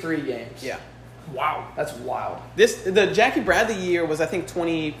 33 games. Yeah. wow. That's wild. The Jackie Bradley year was I think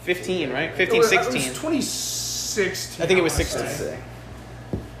 2015, right? 15, It was 16. 2016. I think it was wanna 16. Let's say.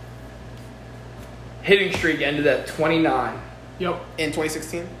 see. Hitting streak ended at 29. Yep. In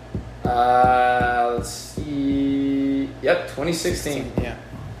 2016. Let's see. Yep, 2016. Yeah.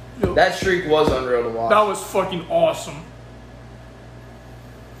 Yep. That streak was unreal to watch. That was fucking awesome.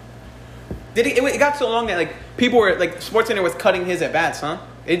 It got so long that like people were like SportsCenter was cutting his at bats, huh?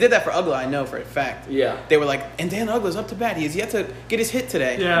 They did that for Uggla, I know for a fact. Yeah. They were like, and Dan Uggla's up to bat. He has yet to get his hit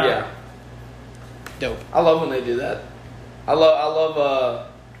today. Yeah. Yeah. Dope. I love when they do that. I love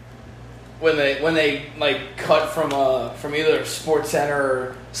when they like cut from either SportsCenter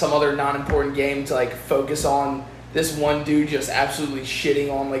or some other non-important game to like focus on this one dude just absolutely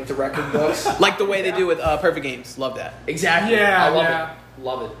shitting on like the record books. Like the way they do with Perfect Games. Love that. Exactly. Yeah, I love yeah. it.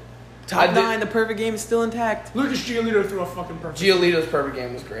 Love it. Top 9, the Perfect Game is still intact. Lucas Giolito threw a fucking perfect. Giolito's perfect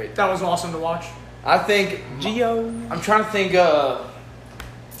game was great. That was awesome to watch. I think Gio. I'm trying to think.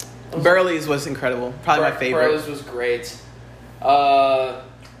 Burley's was incredible. Probably my favorite. Burley's was great. I'm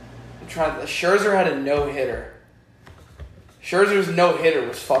trying. Scherzer had a no hitter. Scherzer's no hitter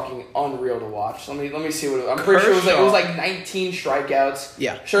was fucking unreal to watch. Let me see what it was. I'm pretty sure it was like 19 strikeouts.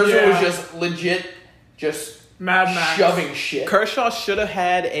 Yeah. Scherzer was Yeah. just legit, just Mad Max. shoving shit. Kershaw should have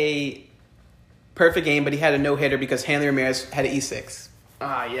had a perfect game, but he had a no-hitter because Hanley Ramirez had an E6.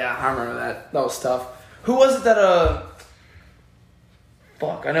 Ah, yeah, I remember that. That was tough. Who was it that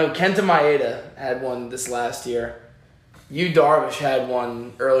Fuck, I know Kenta Maeda had one this last year. Yu Darvish had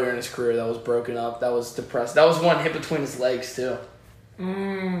one earlier in his career that was broken up. That was depressed. That was one hit between his legs too.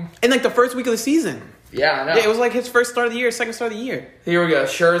 In like the first week of the season. Yeah, I know. Yeah, it was like his first start of the year, second start of the year. Here we go.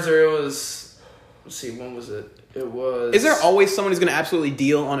 Scherzer, it was. Let's see, when was it? It was. Is there always someone who's going to absolutely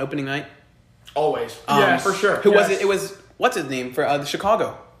deal on opening night? Always? Yes. For sure. Who was Yes. it? It was, what's his name for the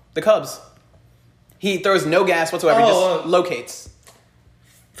Chicago? The Cubs. He throws no gas whatsoever. He just locates.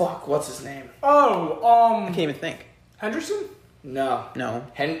 Fuck, what's his name? Oh, I can't even think. Henderson? No. No.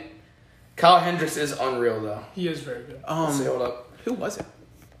 Kyle Hendricks is unreal though. He is very good. Let's see, hold up. Who was it?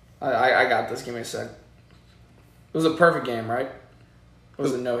 I got this. Give me a sec. It was a perfect game, right? It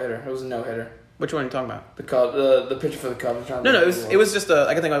was a no hitter. It was a no hitter. Which one are you talking about? The Cubs, the pitcher for the Cubs. No, it was just a.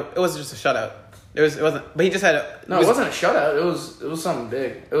 I can think of, it was just a shutout. It wasn't. But he just had a. No, it wasn't a shutout. It was something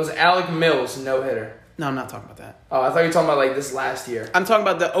big. It was Alec Mills, no hitter. No, I'm not talking about that. Oh, I thought you were talking about like this last year. I'm talking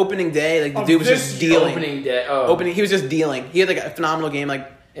about the opening day. Like the Of dude was this just dealing. Opening day. Oh, He was just dealing. He had like a phenomenal game.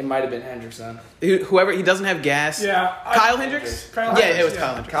 Like It might have been Hendricks then. whoever he doesn't have gas. Yeah. Kyle Hendricks. Kyle Yeah, Hendricks, it was yeah.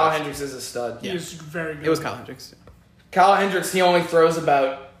 Kyle Hendricks. Kyle Hendricks is a stud. He is very good. It was Kyle Hendricks. Kyle Hendricks, he only throws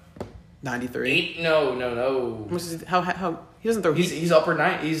about 93. 8. No. How he doesn't throw. He's upper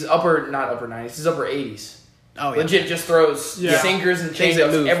 90s. He's upper, not upper 90s. He's upper 80s. Oh yeah. Legit just throws Yeah. sinkers and Things that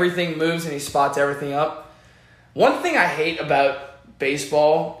changeups. move. Everything moves and he spots everything up. One thing I hate about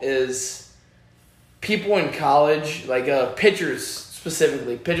baseball is people in college, like pitchers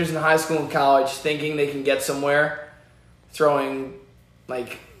specifically, pitchers in high school and college, thinking they can get somewhere throwing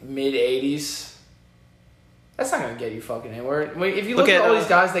like mid 80s. That's not gonna get you fucking anywhere. I mean, if you look at all these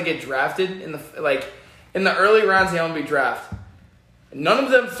guys that get drafted in the early rounds, they don't be drafted. None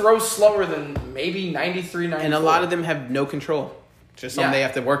of them throw slower than maybe 93, 94. And a lot of them have no control. Just something Yeah. they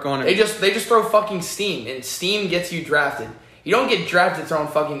have to work on. They just throw fucking steam, and steam gets you drafted. You don't get drafted throwing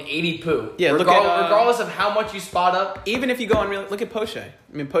fucking 80 poo. Yeah, look at, regardless of how much you spot up. Even if you go on look at Poche. I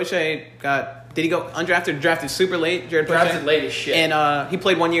mean, Poche did he go undrafted, drafted super late? Jared Poche? Drafted late as shit. And he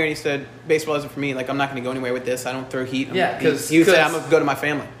played 1 year and he said, baseball isn't for me. Like, I'm not going to go anywhere with this. I don't throw heat. Yeah, he said, I'm going to go to my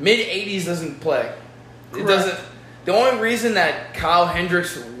family. Mid 80s doesn't play. It Correct. doesn't. The only reason that Kyle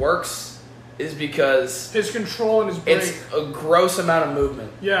Hendricks works is because His control and his break. it's a gross amount of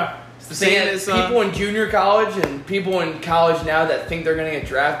movement. Yeah. The same Seeing as people in junior college and people in college now that think they're going to get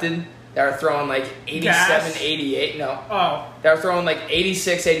drafted, that are throwing like 87, Gas? 88. No. Oh. That are throwing like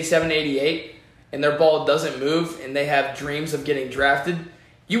 86, 87, 88, and their ball doesn't move, and they have dreams of getting drafted.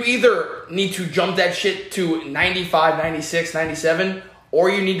 You either need to jump that shit to 95, 96, 97, or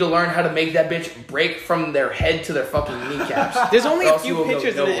you need to learn how to make that bitch break from their head to their fucking kneecaps. There's only Or a else you few will go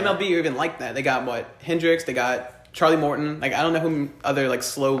pitchers in the nowhere. MLB who are even like that. They got what? Hendricks. They got Charlie Morton. Like I don't know who other like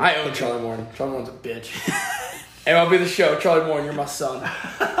slow. I own pitchers. Charlie Morton. Charlie Morton's a bitch. MLB The Show. Charlie Morton, you're my son.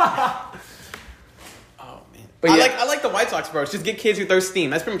 Oh man. But I yeah. like the White Sox approach. Just get kids who throw steam.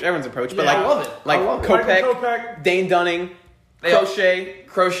 That's pretty much everyone's approach. But Yeah, like I love it. Like I love it. Michael Kopech, Kopech. Dane Dunning, They all- Crochet.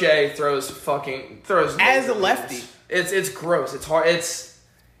 Crochet throws As a lefty. It's gross. It's hard.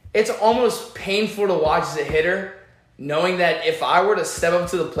 It's almost painful to watch as a hitter, knowing that if I were to step up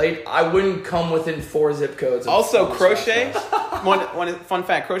to the plate, I wouldn't come within 4 zip codes. Of Also, almost Crochet. fastballs. one fun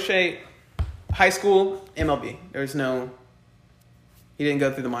fact: Crochet, high school, MLB. There's no. He didn't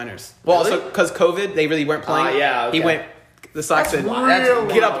go through the minors. Well, Really? also because COVID, they really weren't playing. Yeah, okay. He went. The Sox said, wild.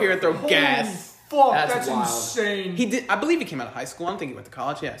 "Get up here and throw Holy gas." Fuck, That's that's wild. insane. He did. I believe he came out of high school. I don't think he went to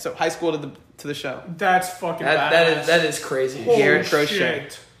college. Yeah, so high school to the show. That's fucking That is crazy. Holy Garrett Crochet.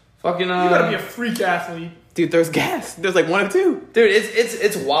 shit. Fucking You gotta be a freak athlete. Dude throws gas. There's like 1 or 2. dude.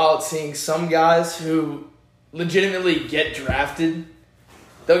 It's wild seeing some guys who legitimately get drafted.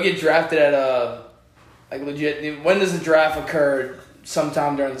 They'll get drafted at like legit. When does the draft occur?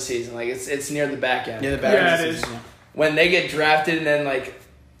 Sometime during the season. Like it's near the back end. Yeah, the back. Yeah, of the it season, is. When they get drafted and then like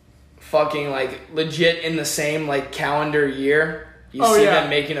fucking like legit in the same like calendar year, you Oh, see yeah. them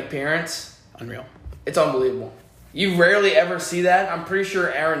make an appearance. Unreal. It's unbelievable. You rarely ever see that. I'm pretty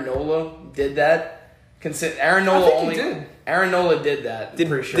sure Aaron Nola did that. Aaron Nola think he did. Aaron Nola did that. Did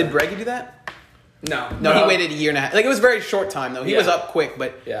I'm pretty sure. did Breggy do that? No. No, No. he waited a year and a half. Like it was a very short time though. He Yeah. was up quick,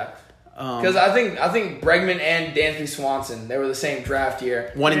 but Yeah. Because I think Bregman and Dansby Swanson, they were the same draft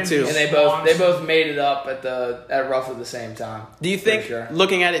year, 1 and 2. and they both made it up at roughly the same time. Do you Pretty think, sure.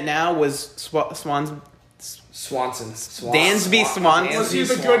 looking at it now, was Swanson? Dansby Swanson? Was he the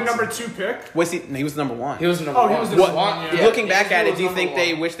Swanson. good number 2 pick? was he? No, he was number 1. He was number Oh, he one. was the What- one, yeah. Looking back at Dansby it, do you was think number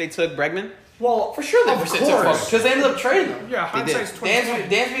they one. wish they took Bregman? Well, For sure they of wish they took him course. because they ended up trading him. Yeah, hindsight's 2020.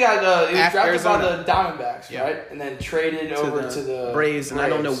 Dansby got he was After drafted by Arizona. the Diamondbacks, Yeah. right? And then traded over to the Braves, and I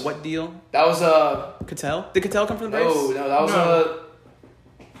don't know Braves. what deal. That was Cattell? Did Cattell come from the Braves? no, that was No.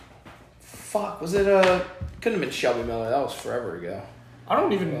 fuck, was it couldn't have been Shelby Miller. That was forever ago. I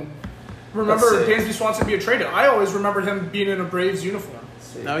don't even remember Let's see. Dansby Swanson being traded. I always remembered him being in a Braves uniform.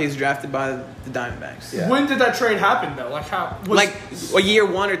 No, he's drafted by the Diamondbacks. Yeah. When did that trade happen though? Like how? Was, Like a year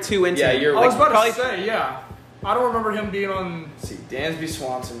 1 or 2 into Yeah, it. year I was like, about probably- to say, yeah. I don't remember him being on. Let's see, Dansby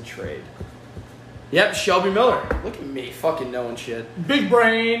Swanson trade. Yep, Shelby Miller. Look at me, fucking knowing shit. Big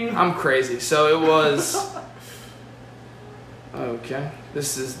brain. I'm crazy. So it was. Okay,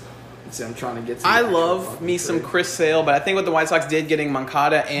 this is. Let's see, I'm trying to get to. the I actual love fucking me some trade. Chris Sale, but I think what the White Sox did getting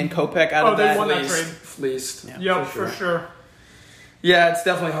Moncada and Kopech out Oh, of they that. won that Fleeced. trade. Fleeced. Yeah. Yep, for sure. Yeah, it's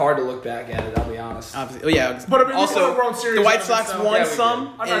definitely hard to look back at it. I'll be honest. Obviously, yeah. But I mean, we won also, a World Series the White out of Sox it, so- won Yeah, we some,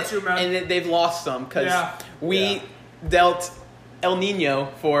 did. I'm not too mad. and they've lost some because Yeah. we Yeah. dealt El Nino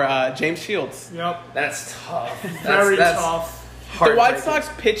for James Shields. Yep. That's tough. Very that's tough. The White heartbreaking. Sox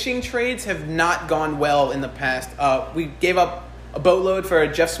pitching trades have not gone well in the past. We gave up a boatload for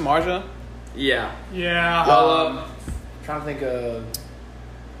Jeff Samardzija, Yeah. Yeah. Trying to think of.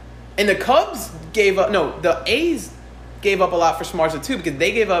 and the Cubs gave up. No, the A's gave up a lot for Samardzija too because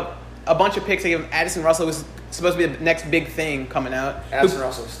they gave up a bunch of picks. They gave Addison Russell, who was supposed to be the next big thing coming out, Addison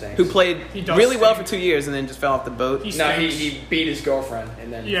Russell stinks. who played He does really well for stink. 2 years and then just fell off the boat. He No, stinks. he beat his girlfriend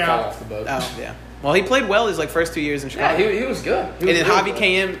and then Yeah. fell off the boat. Oh yeah. Well, he played well his first 2 years in Yeah, Chicago. he was good. He And was then real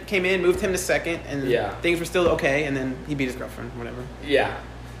Javi good. came in, moved him to second, and Yeah. things were still okay. And then he beat his girlfriend, whatever. Yeah.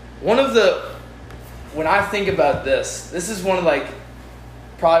 When I think about this is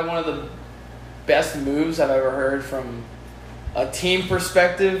probably one of the best moves I've ever heard from a team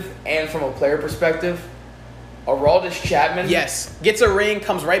perspective and from a player perspective. Aroldis Chapman. Yes, gets a ring,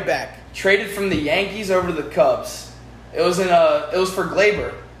 comes right back. Traded from the Yankees over to the Cubs. It was for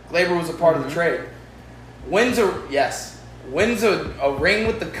Glaber. Glaber was a part of the trade. Wins a ring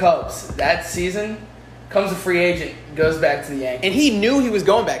with the Cubs that season. Comes a free agent, goes back to the Yankees. And he knew he was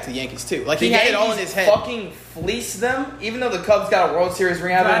going back to the Yankees too. Like he The had it all in Yankees his head. Fucking fleeced them, even though the Cubs got a World Series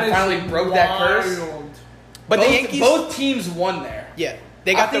ring out of it That and is finally broke that curse. wild. But both, the Yankees, both teams won there. yeah,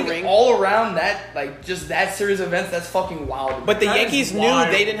 they got I think the ring. all around that, just that series of events. That's fucking wild. But the That is Yankees knew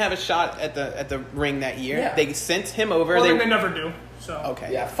wild. they didn't have a shot at the ring that year. Yeah. They sent him over. Well, they then they never do. So okay.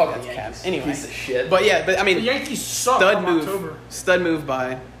 yeah, fuck that's the Yankees. cap. Anyway, Piece of shit. but I mean, the Yankees suck. stud Come move, October. stud move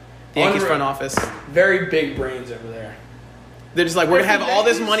by the Yankees Unreal. front office. Very big brains over there. They're just like, we're If going to the have all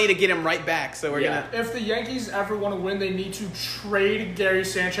this Yankees- money to get him right back, so we're Yeah. going to... If the Yankees ever want to win, they need to trade Gary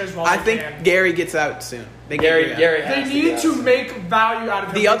Sanchez while I they think can. Gary gets out soon. They get Gary out. Gary They has need get to out. make value out of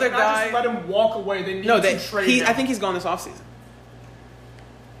him. The They other cannot guy- just let him walk away. They need No, to trade him. I think he's gone this offseason.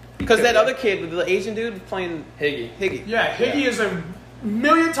 Because that other kid, the Asian dude, playing Higgy. Yeah, Higgy is a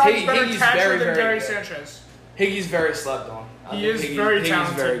million times better Higgy's catcher very, than very Gary good. Sanchez. Higgy's very slept on. I He think is very Higgy's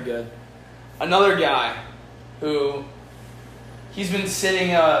talented. very good. Another guy who he's been sitting.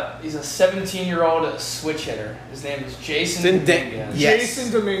 He's a 17-year-old switch hitter. His name is Jason Dominguez. Yes.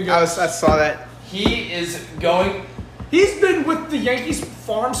 Jason Dominguez. I saw that. He is going. He's been with the Yankees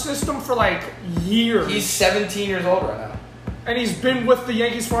farm system for like years. He's 17 years old right now. And he's been with the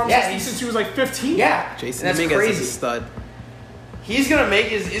Yankees farm Yeah, system he's- since he was like 15. Yeah, Jason and that's Dominguez crazy. is a stud. He's gonna make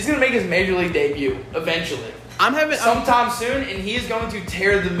his major league debut eventually, I'm sometime soon, and he's going to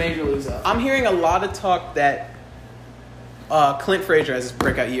tear the major leagues up. I'm hearing a lot of talk that Clint Frazier has his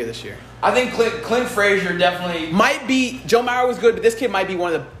breakout year this year. I think Clint Frazier definitely. Might be Joe Mauer was good, but this kid might be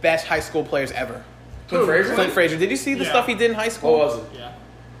one of the best high school players ever. Clint Frazier. Clint Frazier. Did you see the Yeah. stuff he did in high school? What was it? Yeah.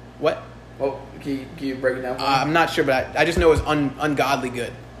 What? Well, can you break it down for me? I'm not sure, but I just know it was ungodly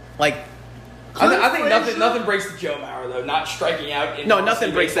good. Like, I think Frazier- nothing breaks the Joe Mauer though. Not striking out. In no, varsity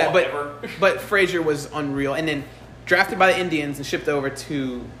nothing breaks that. baseball But ever. but Frazier was unreal, and then drafted by the Indians and shipped over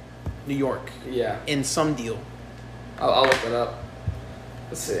to New York Yeah, in some deal. I'll look that up.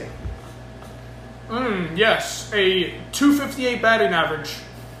 Let's see. Yes, a 258 batting average.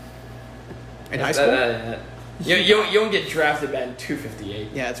 In high school? You don't get drafted batting 258.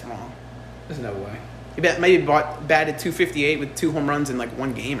 Yeah, it's wrong. There's no way. He maybe batted 258 with 2 home runs in like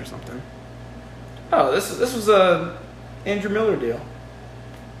one game or something. Oh, this was a Andrew Miller deal.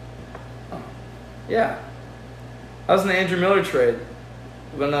 Oh, yeah, that was an Andrew Miller trade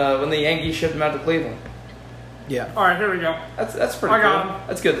when the Yankees shipped him out to Cleveland. Yeah. All right, here we go. That's pretty I got good. him.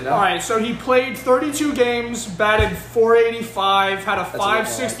 That's good to know. All right, so he played 32 games, batted 485, had a That's a lot more like it.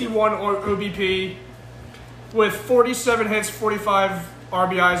 561 OBP with 47 hits, 45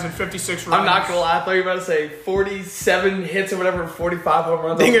 RBIs, and 56 runs. I'm not gonna lie. I thought you were about to say 47 hits or whatever, 45 home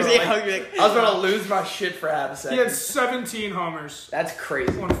runs. Dingers, I was about to lose my shit for half a second. He had 17 homers That's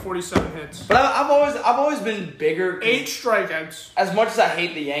crazy. on 47 hits. But I've always been bigger. 8 strikeouts. As much as I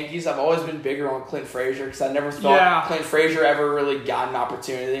hate the Yankees, I've always been bigger on Clint Frazier because I never thought Yeah. Clint Frazier ever really got an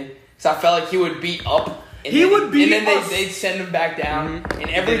opportunity. Because I felt like he would beat up. And He then, would beat and then us. they'd send him back down. Mhm.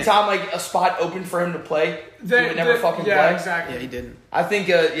 And every time like a spot opened for him to play, he would never fucking yeah, play. exactly. Yeah, he didn't. I think,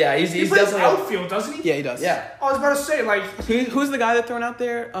 he's He plays definitely outfield, doesn't he? Yeah, he does. yeah. I was about to say, like, Who's the guy they're throwing out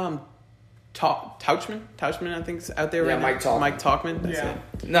there? Tauchman? Tauchman, I think, is out there Yeah, right now. Mike Tauchman. Mike Tauchman. That's Yeah.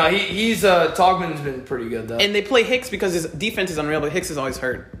 it. No, he's Togman's been pretty good though. And they play Hicks because his defense is unreal, but Hicks is always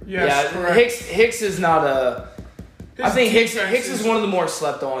hurt. yes, yeah, correct. Hicks is not a. I His think Hicks defense is one of the more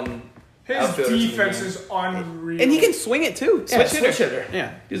slept on. His outfielders in the defense game. is unreal. And he can swing it too. Yeah, switch hitter.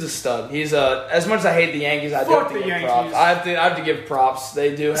 Yeah. He's a stud. He's as much as I hate the Yankees, I do Fuck have to the give Yankees. props. I have to give props.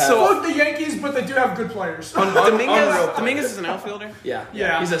 They do have. Fuck the Yankees, but they do have good players. unreal. Dominguez is an outfielder. Yeah,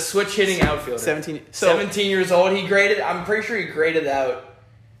 Yeah. He's a switch hitting outfielder. 17. 17 years old. He graded. I'm pretty sure he graded out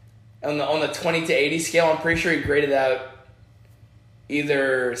on the 20 to 80 scale. I'm pretty sure he graded out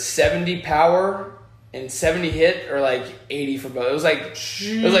either 70 power and 70 hit or like 80 for both. It was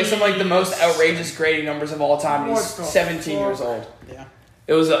like some like the most outrageous grading numbers of all time. And he's What the 17 years fuck? old. Yeah.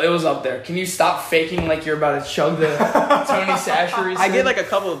 It was up there. Can you stop faking like you're about to chug the Tony Sashery? I get like a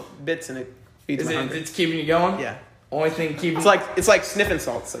couple of bits and it feeds my hunger. It's keeping you going? Yeah. Only thing keeping It's like sniffing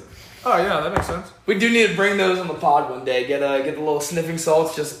salts. Like, Oh, yeah, that makes sense. we do need to bring those on the pod one day. Get the little sniffing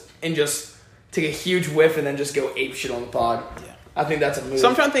salts just take a huge whiff and then just go ape shit on the pod. Yeah. I think that's a move. so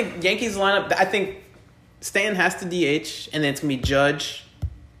I'm trying to think Yankees lineup. I think Stan has to DH, and then it's gonna be Judge,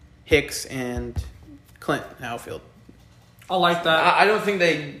 Hicks, and Clint in outfield. I like that. I don't think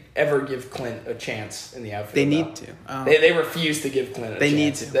they ever give Clint a chance in the outfield. They though. need to. They refuse to give Clint a They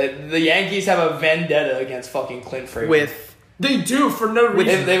need chance. to. The Yankees have a vendetta against fucking Clint Frazier. With They do, for no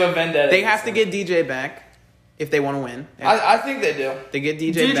reason. they have a vendetta. they have against to him. get DJ back if they want to win. I think they do. They get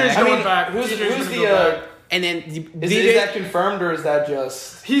DJ DJ's back, going back. Who's DJ's who's gonna the go back. and then is DJ. that confirmed or is that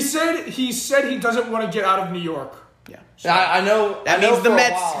just? He said he doesn't want to get out of New York. Yeah. I know. That I know means the for a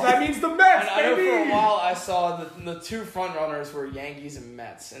Mets. while- That means the Mets, I know baby! for a while I saw the two front runners were Yankees and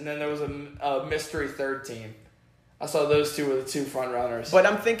Mets, and then there was a mystery third team. I saw those two were the two front runners. But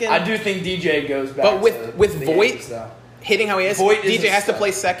I'm thinking, I do think DJ goes back. But with to the Voit- Yankees, though. hitting how he is, Voit is DJ a has to stud.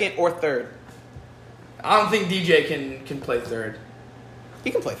 play second or third. I don't think DJ can play third.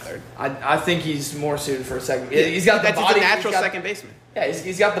 He can play third. I think he's more suited for a second. He's got the That's body. a natural he's got- second baseman. Yeah,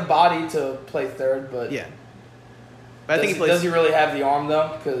 he's got the body to play third, but Yeah. But I think he plays. Does he really have the arm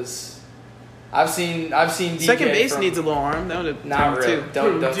though? Because I've seen DJ Second base needs a little arm. That would not really. too.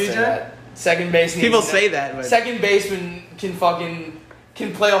 Don't say that. Second base. People say that. But second baseman can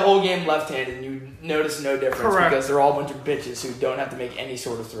play a whole game left-handed, and you notice no difference. Correct. Because they're all a bunch of bitches who don't have to make any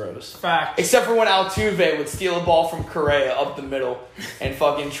sort of throws. Fact. Except for when Altuve would steal a ball from Correa up the middle and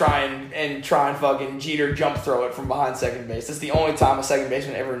fucking try and fucking Jeter jump throw it from behind second base. That's the only time a second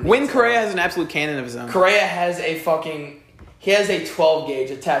baseman ever needs when to Correa has an absolute cannon of his own. Correa has a 12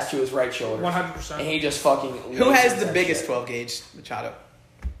 gauge attached to his right shoulder. 100%. And he just fucking Who has lasers the that biggest shit. 12 gauge? Machado.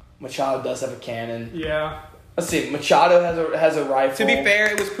 Machado does have a cannon. Yeah. Let's see. Machado has a rifle. To be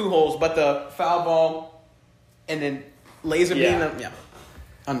fair, it was Pujols, but the foul ball and then laser beam.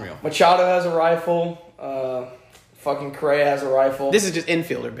 Unreal. Machado has a rifle. Fucking Correa has a rifle. This is just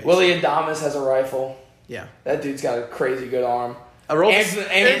infielder based. Willie Adames has a rifle. Yeah. That dude's got a crazy good arm. Andrelton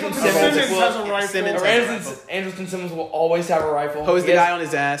Simmons has a rifle. Simmons has a rifle. Andrelton Simmons will always have a rifle. Hosed the guy on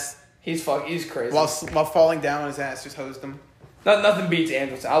his ass He's crazy. while falling down on his ass. Just hosed him. Nothing beats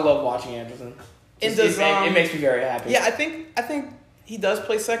Andrelton. I love watching Andrelton. It makes me very happy. Yeah, I think he does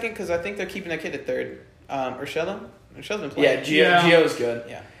play second because I think they're keeping that kid at third. Urshela? Ursula's been playing. Gio's good.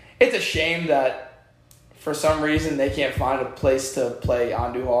 Yeah. It's a shame that for some reason they can't find a place to play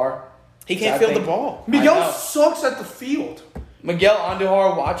Andujar. He can't field the ball. Miguel sucks at the field. Miguel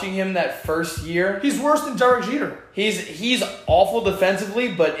Andujar, watching him that first year, He's worse than Derek Jeter. he's awful defensively,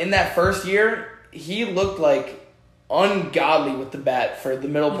 but in that first year, he looked like ungodly with the bat for the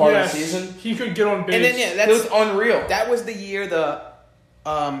middle part of the season. He could get on base. And then It was unreal. that was the year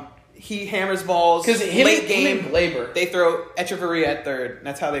he hammers balls Because late game. and Glaber. They throw Echeverria at third. And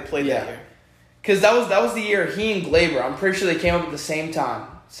that's how they played that year. Because that was the year he and Glaber, I'm pretty sure they came up at the same time.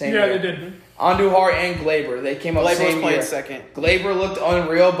 Yeah, year. they did. Andujar and Glaber, they came up Glaber same was playing year. second. Glaber looked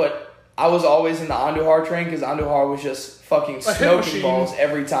unreal, but I was always in the Andujar train because Andujar was just fucking smoking machine. balls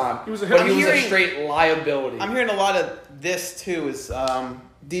every time. He was a hit but he was a machine. straight liability. I'm hearing a lot of this too. Is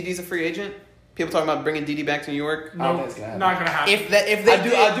Didi's a free agent? People talking about bringing Didi back to New York. I don't think it's gonna happen. Not gonna happen. If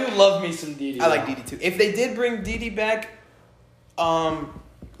they I do love me some Didi. I like Didi too. If they did bring Didi back,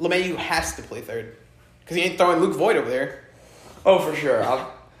 LeMahieu has to play third because he ain't throwing Luke Voigt over there. Oh, for sure.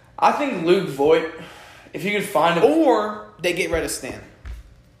 I think Luke Voigt, if you could find him, Or they get rid of Stan.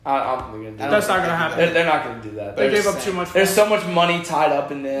 I don't think they're gonna do that. That's not gonna happen. They're not gonna do that. They They're gave just up saying. too much There's for so much money tied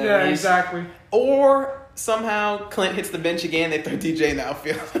up in them. Yeah, exactly. Or somehow Clint hits the bench again. They throw DJ in the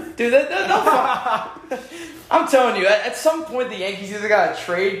outfield. Dude, I'm telling you, at some point the Yankees either gotta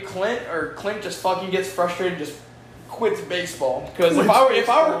trade Clint or Clint just fucking gets frustrated and just quits baseball. Because if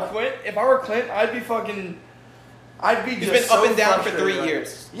I were Clint, I'd be He's just been so up and down for frustrated 3 right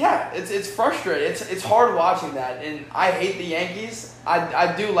years. now. Yeah, it's frustrating. It's hard watching that, and I hate the Yankees.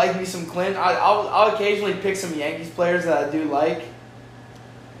 I do like me some Clint. I'll occasionally pick some Yankees players that I do like,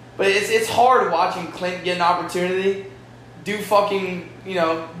 but it's hard watching Clint get an opportunity, do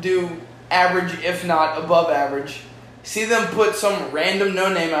average if not above average. See them put some random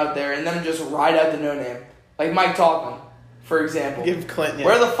no name out there and then just ride out the no name, like Mike Tauchman, for example. Give Clint. Yeah.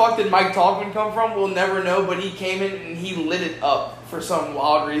 Where the fuck did Mike Tauchman come from? We'll never know, but he came in and he lit it up for some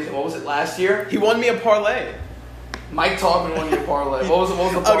wild reason. What was it, last year? He won me a parlay. Mike Tauchman won your parlay. What was the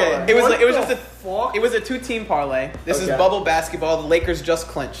parlay? Okay, it fuck? was a 2-team parlay. This is Okay. bubble basketball. The Lakers just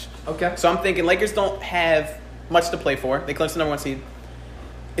clinched. Okay. So I'm thinking Lakers don't have much to play for. They clinched the number 1 seed.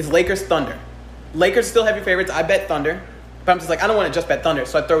 It's Lakers Thunder. Lakers still heavy favorites. I bet Thunder. But I'm just like, I don't want to just bet Thunder.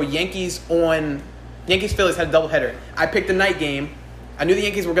 So I throw Yankees Phillies had a doubleheader. I picked the night game. I knew the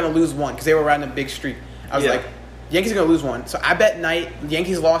Yankees were going to lose one because they were riding a big streak. I was like, Yankees are going to lose one. So I bet night. The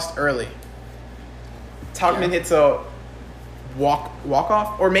Yankees lost early. Tauchman hits a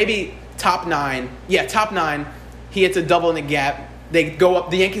walk-off. Or maybe top 9. Yeah, top 9. He hits a double in the gap. They go up.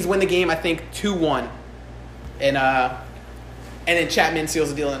 The Yankees win the game, I think, 2-1. And then Chapman seals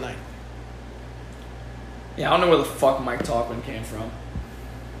the deal in the night. Yeah, I don't know where the fuck Mike Tauchman came from.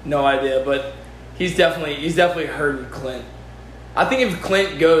 No idea, but he's definitely hurting Clint. I think if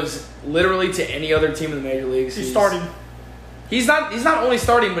Clint goes literally to any other team in the major leagues, He's starting. He's not only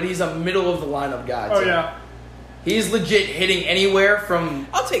starting, but he's a middle of the lineup guy. Oh too. yeah. He's legit hitting anywhere from.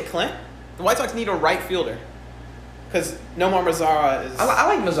 I'll take Clint. The White Sox need a right fielder. Because Nomar Mazara is... I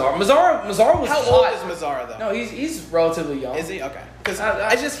like Mazzara. Mazzara was How old hot. is Mazara, though? No, he's relatively young. Is he? Okay. Because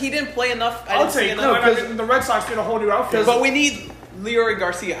I- he didn't play enough. I I'll didn't see take enough. Clint. I mean, the Red Sox get a whole new outfield. But we need Leroy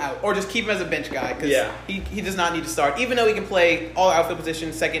Garcia out. Or just keep him as a bench guy. Because Yeah. he does not need to start. Even though he can play all outfield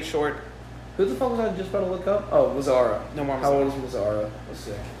positions, second, short. Who the fuck was I just about to look up? Oh, Mazzara. Nomar How Mazara. old is Mazzara? Let's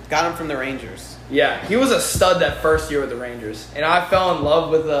see. Got him from the Rangers. Yeah, he was a stud that first year with the Rangers, and I fell in love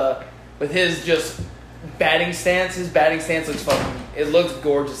with his just batting stance, his batting stance looks fucking. It looks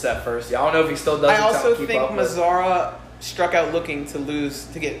gorgeous at first. Yeah, I don't know if he still does. I also think Mazzara struck out looking to lose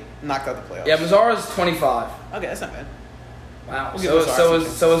to get knocked out of the playoffs. Yeah, Mazzara's 25. Okay, that's not bad. Wow. We'll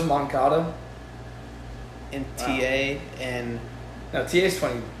So is Moncada. And TA and No, TA's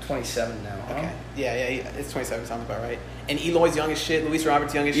 27 now. Huh? okay, yeah, it's 27. Sounds about right. And Eloy's young as shit. Luis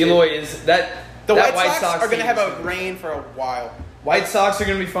Roberts young as shit. Eloy is that. The that White Sox are going to have team a reign for a while. White Sox are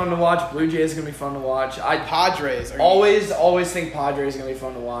going to be fun to watch. Blue Jays are going to be fun to watch. Padres are always think Padres are going to be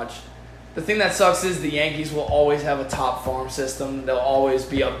fun to watch. The thing that sucks is the Yankees will always have a top farm system. They'll always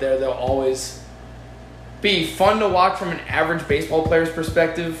be up there. They'll always be fun to watch from an average baseball player's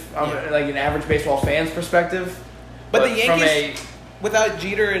perspective, like an average baseball fan's perspective. But the Yankees, without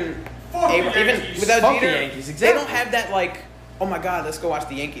Jeter and even without Fuck Jeter, the Yankees, exactly. They don't have that like, oh my god, let's go watch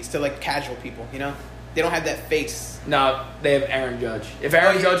the Yankees to like casual people, you know? They don't have that face. No, they have Aaron Judge. If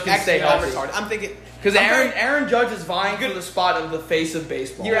Aaron Judge can stay healthy, I'm thinking because Aaron Judge is vying for the spot of the face of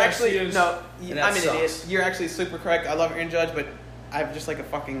baseball. You're actually I'm an sucks. idiot. You're actually super correct. I love Aaron Judge, but I have just like a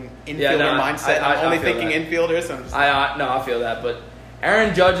fucking infielder mindset. I'm only thinking infielders. So I'm just I feel that, but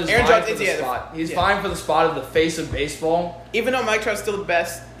Aaron Judge is vying for the spot. He's vying for the spot of the face of baseball. Even though Mike Trout's still the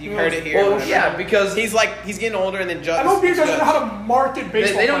best, you heard it here. Well, yeah, because he's getting older, and then Judge. I don't think he doesn't know how to market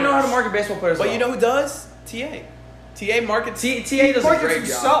baseball. They don't know how to market baseball players. But you know who does? TA markets. TA does a great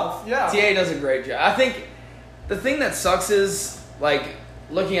himself, job. Yeah. TA does a great job. I think the thing that sucks is like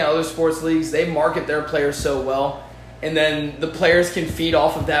looking at other sports leagues, they market their players so well, and then the players can feed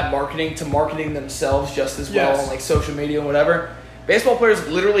off of that marketing to marketing themselves just as well on like social media and whatever. Baseball players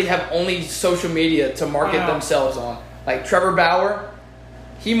literally have only social media to market themselves on. Like Trevor Bauer,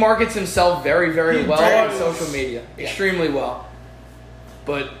 he markets himself very, very well on social media, extremely well.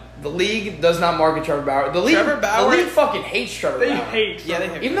 But the league does not market Trevor Bauer. The league fucking hates Trevor Bauer. They hate. Yeah, they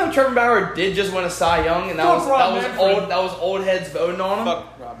hate. Even though Trevor Bauer did just win a Cy Young, and that was old heads voting on him.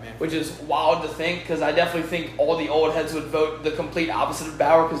 Fuck Rob Manfred. Which is wild to think, because I definitely think all the old heads would vote the complete opposite of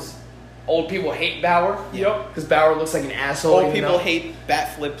Bauer, because old people hate Bauer. Yep. Because Bauer looks like an asshole. Old people hate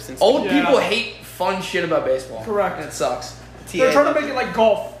bat flips and stuff. Old people hate fun shit about baseball. Correct. And it sucks. They're trying to make it like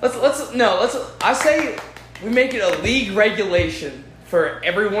golf. I say we make it a league regulation for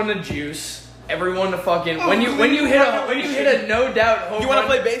everyone to juice. Everyone to fucking when you hit a no doubt home run. You want to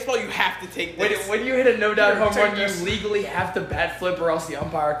play baseball? You have to take this. When you hit a no doubt home run, you legally have to bat flip, or else the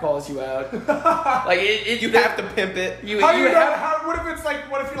umpire calls you out. Like you have to pimp it. What if it's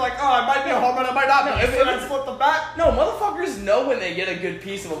like? What if you're like, oh, it might be a home run, it might not be. If I flip the bat. No, motherfuckers know when they get a good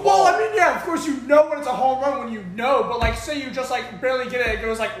piece of a ball. Well, I mean, yeah, of course you know when it's a home run when you know, but like, say you just like barely get it, it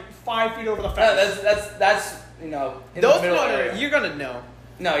goes like 5 feet over the fence. That's in the middle area. You're gonna know.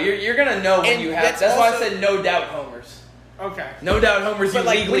 No, you're gonna know when you have. That's why I said no doubt homers. Okay. No doubt homers. But you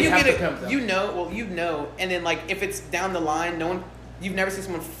like, legally have to pimp them. You know, and then like if it's down the line, you've never seen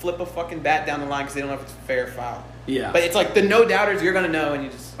someone flip a fucking bat down the line because they don't know if it's fair or foul. Yeah. But it's like the no doubters, you're gonna know, and you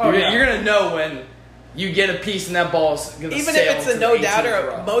just. You're gonna know when you get a piece and that ball's gonna. Even if it's a no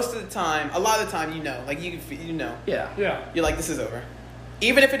doubter, most of the time, a lot of the time, you know, like you know. Yeah. Yeah. You're like, this is over.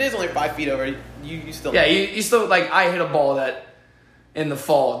 Even if it is only 5 feet over, you still. Yeah, you still like. I hit a ball that in the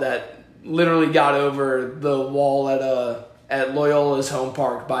fall that literally got over the wall at Loyola's home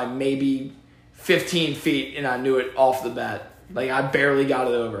park by maybe 15 feet, and I knew it off the bat. Like, I barely got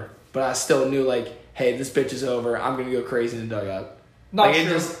it over, but I still knew, like, hey, this bitch is over. I'm gonna go crazy in the dugout. Not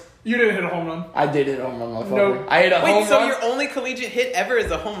true. You didn't hit a home run. I did hit a home run, motherfucker. Nope. I hit a home run. Wait, so your only collegiate hit ever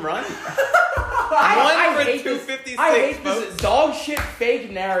is a home run? I hate 256. I hate this dog shit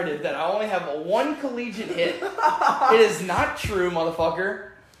fake narrative that I only have one collegiate hit. It is not true, motherfucker.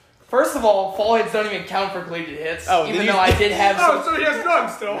 First of all, fall hits don't even count for collegiate hits. Even though I did have some. So he has none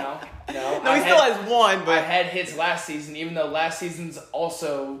still. No, he still has one, but I had hits last season, even though last season's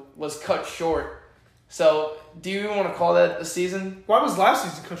also was cut short. So, do you even want to call that a season? Why was last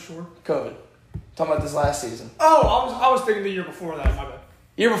season cut short? COVID. Talking about this last season. Oh, I was thinking the year before that. My bad.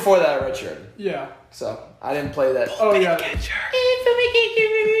 Year before that, I redshirted. Yeah. So, I didn't play that. Oh, yeah.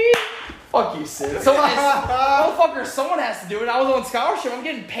 Fuck you, Sid. Motherfucker, someone has to do it. I was on scholarship. I'm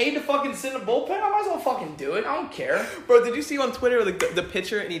getting paid to fucking sit in a bullpen. I might as well fucking do it. I don't care. Bro, did you see on Twitter the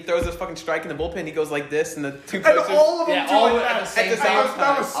picture and he throws this fucking strike in the bullpen? He goes like this and the two And posters. all of them do all like of them that. at the same time.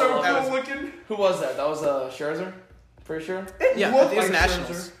 That was so That cool looking. Who was that? That was Scherzer? Pretty sure? Yeah, looked I think it's like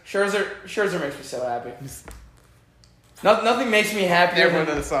Nationals. Scherzer makes me so happy. Nothing makes me happier Everyone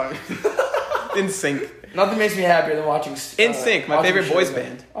than... knows the song. In Sync. Nothing makes me happier than watching... In Sync, my favorite boys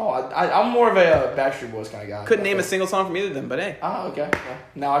band. Oh, I'm more of a Backstreet Boys kind of guy. Couldn't name a single song from either of them, but hey. Oh, okay. Well,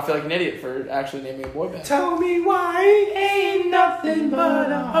 now I feel like an idiot for actually naming a boy band. Tell me why Ain't nothing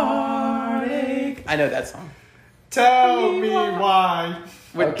but a heartache. I know that song. Tell me why.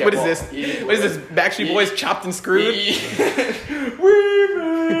 What is this? Yeah. What is this? Backstreet Boys chopped and screwed?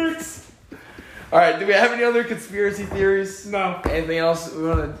 Remix. All right, do we have any other conspiracy theories? No. Anything else we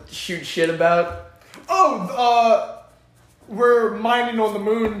want to shoot shit about? Oh, we're mining on the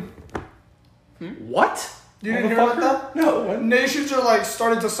moon. What? You didn't hear about that? No. What? Nations are like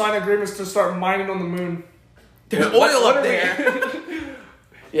starting to sign agreements to start mining on the moon. There's What oil are up we- there.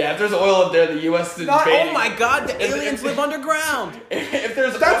 Yeah, if there's oil up there, the U.S. is invading. Oh my god, the aliens live underground. If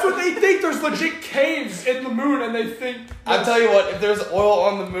there's That's what they think. There's legit caves in the moon, and they think. I'll tell you what, if there's oil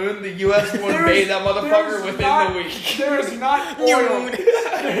on the moon, the U.S. will invade that motherfucker within the week. There is not oil.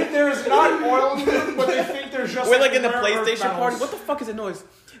 There is not oil in the moon, but they think there's just. We're like in the rare earth PlayStation party. metals. What the fuck is the noise?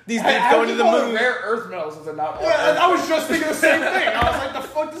 These Hey, dudes how going do to you the call it moon. rare earth metals if they're not oil? Yeah, I was just thinking the same thing. I was like, the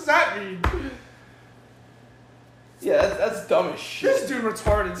fuck does that mean? Yeah, that's dumb as shit. This dude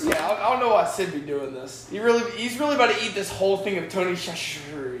retarded. Yeah, I don't know why Sid be doing this. He's really about to eat this whole thing of Tony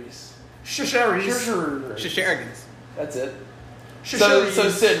Chachere's. Shisharis. Shisharigans. That's it. So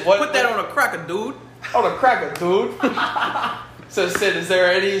Shisharis. Sid, what? Put that on a cracker, dude. On a cracker, dude. So Sid, is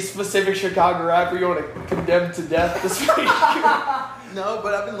there any specific Chicago rapper you want to condemn to death this week? No,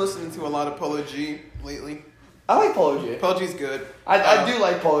 but I've been listening to a lot of Polo G lately. I like Polo G. Polo G's good. I do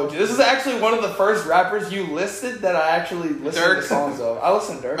like Polo G. This is actually one of the first rappers you listed that I actually listened to Dirk. the songs of. I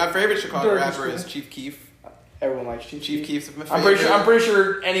listen to Dirk. My favorite Chicago Dirk is rapper cool. is Chief Keef. Everyone likes Chief Chief Keef. Keef's my favorite. I'm pretty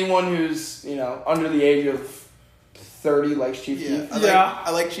sure anyone who's under the age of 30 likes Chief Keef. I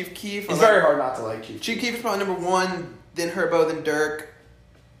like Chief Keef. It's very hard not to like Chief Keef. Chief Keef is probably number one. Then Herbo, then Dirk.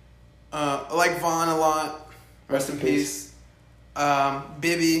 I like Vaughn a lot. Rest in peace.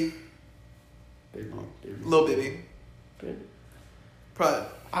 Bibby. Lil Bibby. Probably.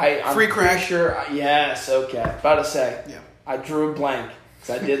 I'm Free pretty Crack. sure. Yes, okay. About to say. Yeah. I drew a blank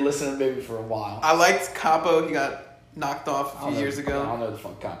because I did listen to Baby for a while. I liked Capo. He got knocked off I a don't few years know- ago. I don't know who the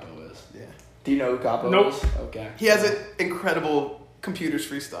fuck Capo is. Yeah. Do you know who Capo Nope. is? Okay. He has an incredible computers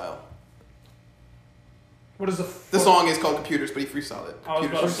freestyle. What is The song is called Computers, but he freestyled it. I was The about to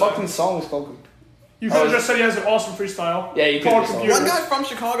Computers. say. fucking song is called. You could have just said he has an awesome freestyle. Yeah, you could Called just- Computers. One guy from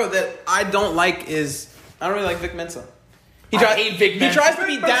Chicago that I don't like is I don't really like Vic Mensa. I hate Vic Mensa. He tries to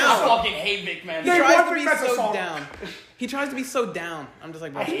be Vic Mensa I down. fucking hate Vic Man. He Name tries one to Vic be Mensa so song. down. He tries to be so down. I'm just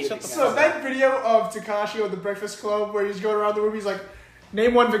like, bro, I hate shut the Vic fuck So up. that video of Tekashi on the Breakfast Club where he's going around the room, he's like,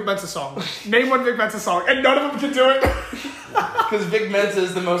 name one Vic Mensa song. Name one Vic Mensa song. And none of them can do it. Because Vic Mensa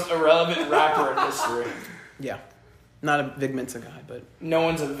is the most irrelevant rapper in history. Yeah. Not a Vic Mensa guy, but No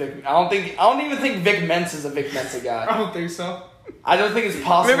one's a Vic. I don't even think Vic Mensa is a Vic Mensa I guy. don't think so. I don't think it's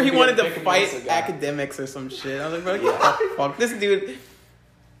possible. remember he be a wanted to Vic fight Mensa guy. academics or some shit. I was like, bro, get the fuck. This dude.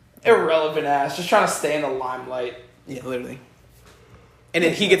 Irrelevant ass, just trying to stay in the limelight. Yeah, literally. And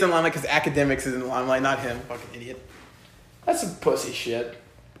then he gets in the limelight because academics is in the limelight, not him. Fucking idiot. That's some pussy shit.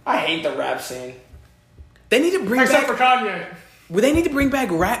 I hate the rap scene. They need to bring Except back. for Kanye. Well, they need to bring back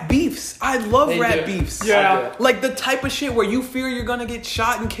rap beefs. I love They rap do. beefs. Yeah. Like the type of shit where you fear you're gonna get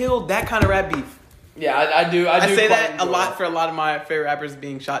shot and killed. That kind of rap beef. Yeah, I do. I do say quite that a enjoy lot it. for a lot of my favorite rappers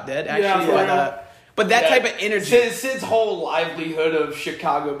being shot dead. Yeah, Actually, for but, real. but that Yeah. type of energy. Sid's whole livelihood of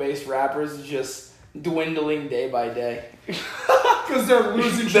Chicago-based rappers is just dwindling day by day. Because they're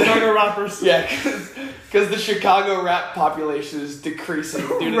losing Chicago rappers. Yeah, because the Chicago rap population is decreasing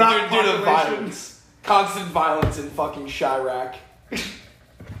due to Population. violence. Constant violence in fucking Chirac.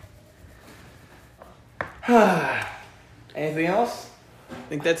 Anything else? I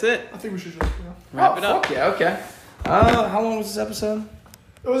think that's it. I think we should just, Wrap it up. Fuck yeah, okay. How long was this episode?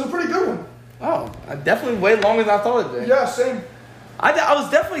 It was a pretty good one. Oh, definitely way longer than I thought it'd be. Yeah, same. I was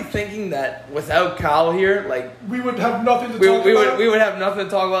definitely thinking that without Kyle here, like We would have nothing to we talk about. would have nothing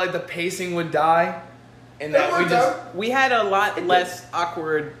to talk about. Like the pacing would die, and that It we worked just out. We had a lot less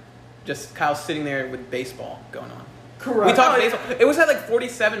awkward, just Kyle sitting there with baseball going on. Correct. We talked baseball. It was at like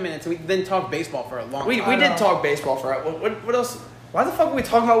 47 minutes, and we then talked baseball for a long we time. did talk baseball for what else? Why the fuck are we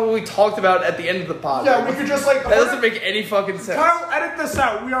talking about what we talked about at the end of the pod? Yeah, we could just like. That doesn't make any fucking sense. Kyle, edit this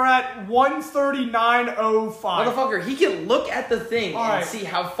out. We are at 139.05. Motherfucker, he can look at the thing All and right. see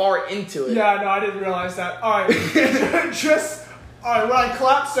how far into it. Yeah, no, I didn't realize that. All right, just all right. When I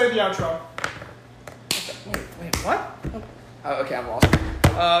clap, say the outro. Wait, what? Oh, okay, I'm lost.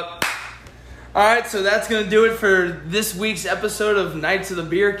 All right, so that's gonna do it for this week's episode of Knights of the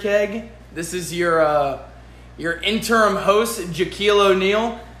Beer Keg. This is your interim host, Jaquil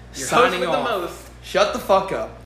O'Neal, Your signing host with off. the most. Shut the fuck up.